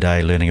kids spend the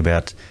day learning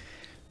about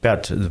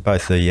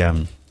both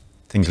the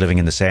things living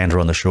in the sand or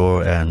on the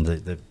shore and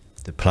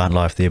the plant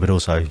life there, but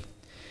also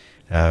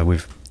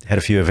we've had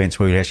a few events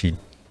where we actually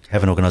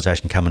have an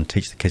organisation come and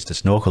teach the kids to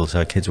snorkel.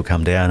 So kids will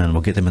come down and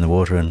we'll get them in the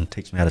water and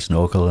teach them how to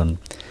snorkel. And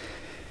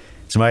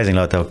it's amazing,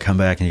 like they'll come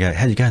back and you go,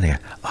 how'd you go? And they go,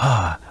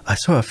 I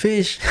saw a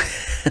fish.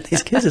 And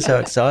these kids are so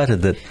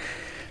excited that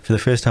for the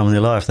first time in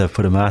their life they've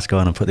put a mask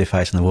on and put their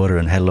face in the water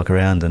and had a look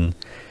around and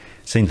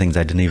seen things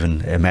they didn't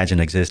even imagine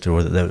exist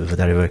or that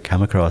they'd ever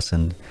come across.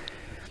 And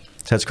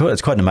so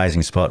it's quite an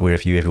amazing spot where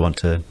if you ever want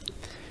to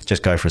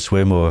just go for a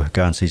swim or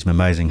go and see some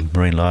amazing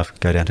marine life,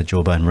 go down to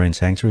Jawbone Marine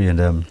Sanctuary.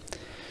 And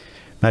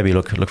maybe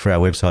look for our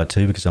website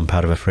too, because I'm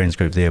part of a friends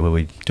group there where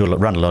we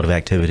run a lot of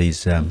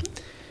activities.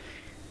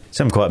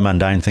 Some quite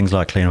mundane things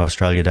like Clean Up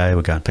Australia Day,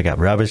 we're going to pick up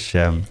rubbish,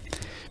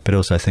 but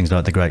also things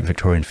like the Great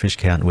Victorian Fish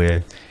Count,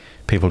 where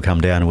people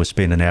come down and we'll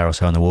spend an hour or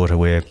so in the water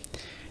where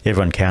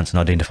everyone counts and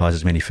identifies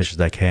as many fish as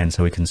they can,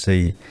 so we can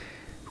see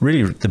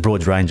really the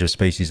broad range of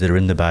species that are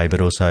in the bay,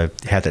 but also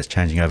how that's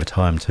changing over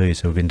time too.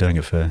 So we've been doing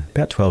it for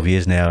about 12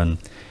 years now, and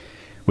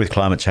with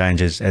climate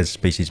changes, as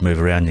species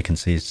move around, you can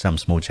see some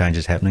small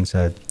changes happening.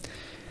 So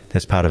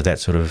that's part of that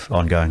sort of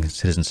ongoing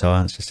citizen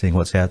science, just seeing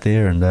what's out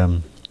there.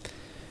 And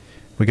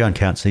we go and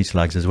count sea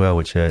slugs as well,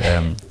 which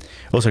are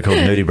also called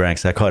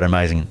nudibranchs. They're quite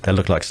amazing. They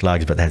look like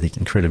slugs, but they have these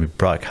incredibly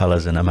bright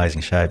colours and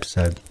amazing shapes.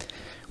 So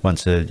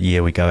once a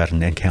year we go out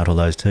and count all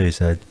those too.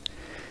 So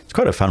it's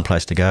quite a fun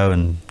place to go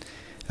and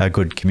a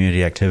good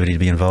community activity to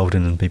be involved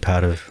in and be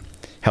part of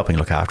helping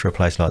look after a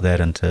place like that,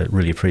 and to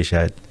really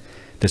appreciate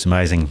this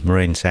amazing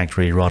marine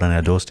sanctuary right on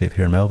our doorstep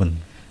here in Melbourne.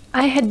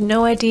 I had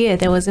no idea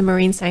there was a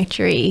marine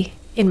sanctuary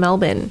in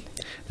Melbourne.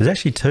 There's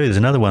actually two. There's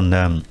another one,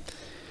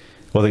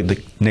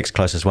 the next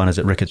closest one is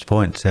at Ricketts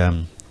Point,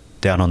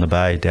 down on the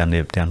bay,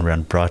 down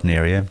around Brighton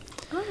area.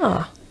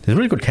 Oh. There's a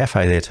really good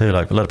cafe there too.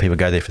 Like, a lot of people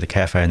go there for the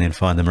cafe and then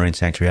find the marine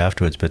sanctuary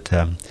afterwards, but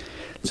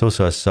it's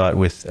also a site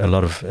with a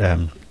lot of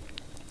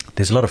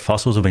there's a lot of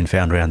fossils have been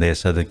found around there.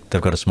 So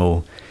they've got a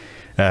small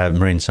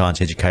marine science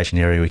education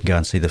area. We can go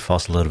and see the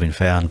fossils that have been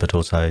found, but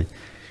also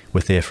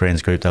with their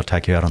friends group, they'll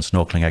take you out on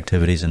snorkeling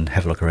activities and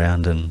have a look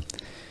around and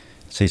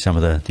see some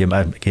of the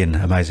again,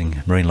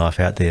 amazing marine life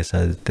out there.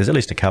 So there's at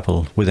least a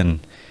couple within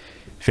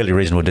fairly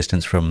reasonable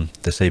distance from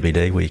the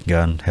CBD where you can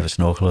go and have a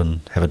snorkel and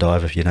have a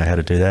dive if you know how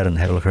to do that, and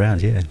have a look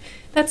around. Yeah,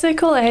 that's so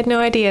cool. I had no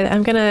idea.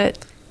 I'm gonna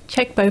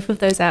check both of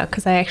those out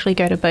because I actually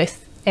go to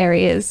both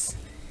areas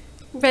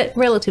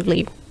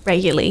relatively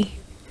regularly.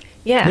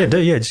 Yeah.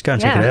 Yeah, just go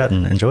and check it out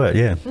and enjoy it,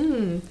 yeah.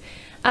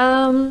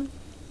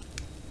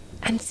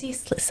 And sea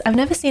slugs. I've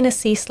never seen a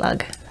sea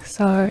slug,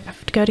 so I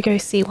have to go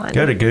see one.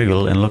 Go to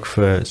Google and look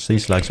for sea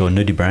slugs or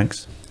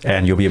nudibranchs,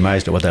 and you'll be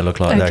amazed at what they look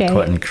like. Okay. They're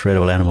quite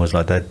incredible animals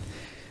like that.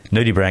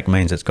 Nudibranch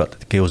means it's got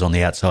the gills on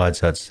the outside,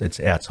 so it's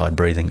outside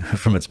breathing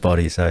from its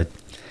body. So,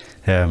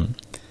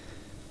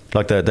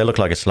 like they look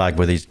like a slug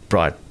with these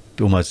bright,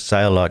 almost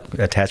sail-like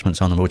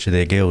attachments on them, which are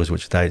their gills,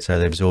 so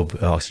they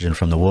absorb oxygen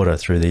from the water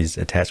through these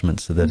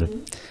attachments so that are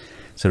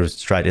sort of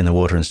straight in the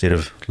water instead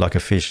of like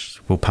a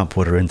fish will pump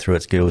water in through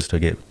its gills to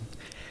get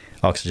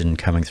oxygen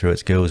coming through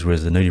its gills,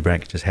 whereas the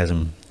nudibranch just has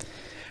them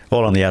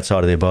all on the outside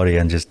of their body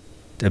and just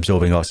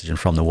absorbing oxygen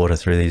from the water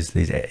through these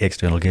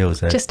external gills.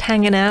 Just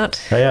hanging out.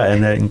 They are,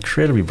 and they're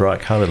incredibly bright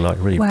coloured, like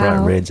really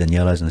bright reds and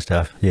yellows and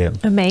stuff. Yeah.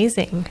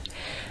 Amazing.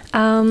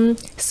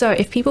 So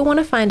if people want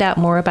to find out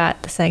more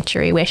about the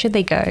sanctuary, where should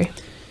they go?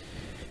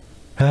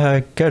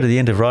 Go to the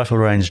end of Rifle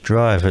Range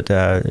Drive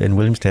in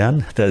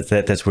Williamstown.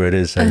 That's where it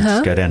is. So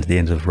just go down to the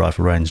end of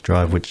Rifle Range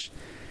Drive, which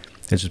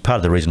is part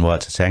of the reason why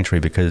it's a sanctuary,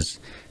 because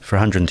for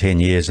 110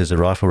 years there's a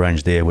rifle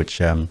range there,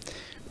 which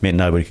meant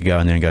nobody could go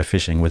in there and go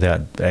fishing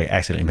without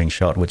accidentally being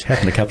shot, which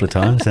happened a couple of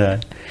times.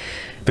 But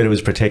it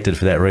was protected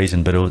for that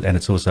reason. And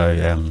it's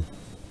also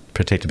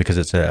protected because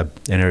it's an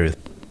area with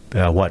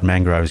white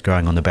mangroves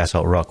growing on the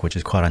basalt rock, which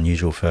is quite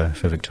unusual for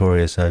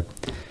Victoria. So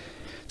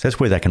that's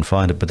where they can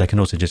find it. But they can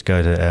also just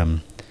go to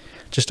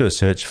just do a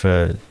search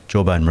for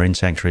Jawbone Marine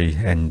Sanctuary,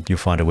 and you'll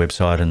find a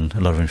website and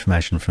a lot of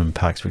information from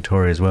Parks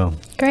Victoria as well.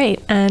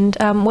 Great. And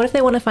what if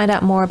they want to find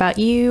out more about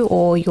you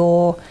or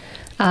your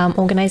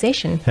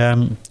organisation?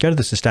 Go to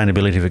the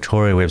Sustainability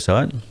Victoria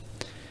website,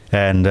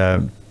 and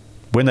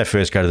when they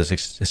first go to the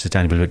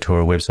Sustainability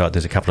Victoria website,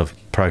 there's a couple of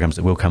programs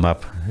that will come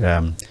up.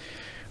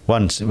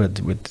 One with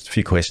a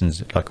few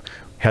questions like,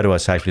 how do I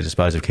safely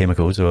dispose of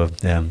chemicals, or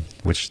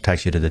which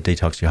takes you to the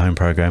Detox Your Home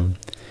program.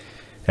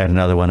 And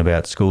another one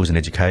about schools and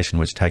education,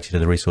 which takes you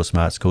to the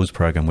ResourceSmart Schools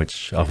program,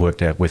 which I've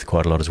worked out with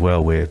quite a lot as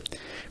well, where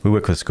we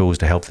work with schools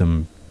to help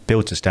them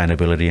build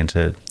sustainability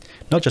into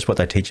not just what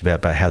they teach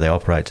about, but how they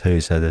operate too.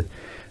 So the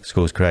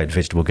schools create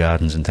vegetable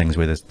gardens and things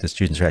where the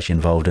students are actually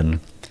involved in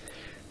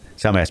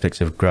some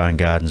aspects of growing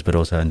gardens, but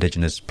also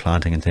Indigenous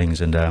planting and things,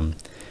 and a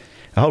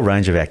whole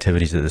range of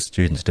activities that the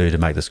students do to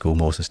make the school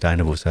more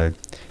sustainable. So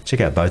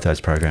check out both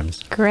those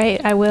programs.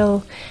 Great, I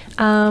will.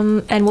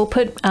 And we'll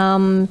put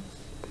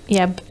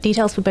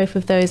details for both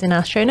of those in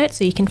our show notes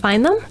so you can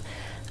find them.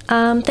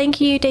 Thank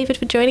you, David,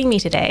 for joining me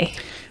today.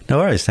 No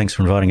worries. Thanks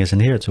for inviting us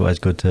in here. It's always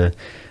good to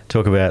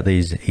talk about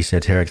these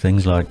esoteric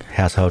things like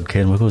household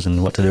chemicals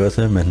and what to do with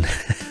them, and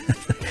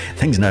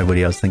things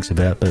nobody else thinks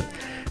about, but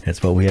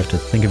that's what we have to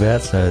think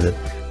about so that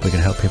we can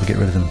help people get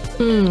rid of them.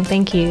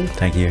 Thank you.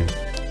 Thank you.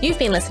 You've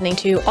been listening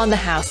to On the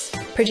House,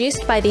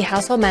 produced by the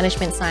Household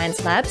Management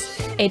Science Labs,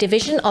 a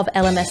division of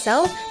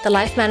LMSL, the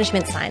Life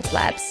Management Science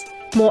Labs.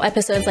 More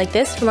episodes like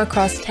this from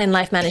across 10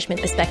 life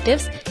management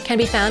perspectives can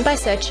be found by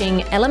searching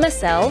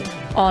LMSL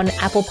on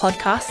Apple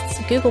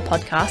Podcasts, Google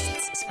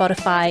Podcasts,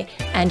 Spotify,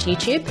 and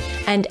YouTube,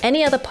 and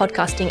any other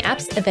podcasting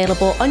apps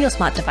available on your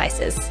smart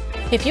devices.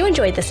 If you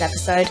enjoyed this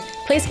episode,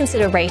 please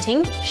consider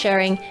rating,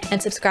 sharing,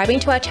 and subscribing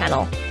to our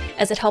channel,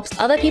 as it helps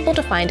other people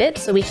to find it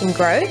so we can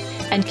grow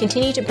and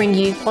continue to bring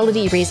you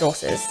quality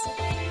resources.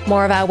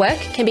 More of our work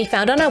can be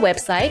found on our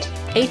website,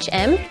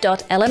 hm.lmsl.net,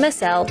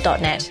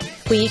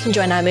 where you can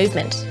join our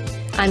movement.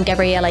 I'm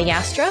Gabriella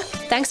Joustra.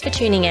 Thanks for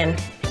tuning in.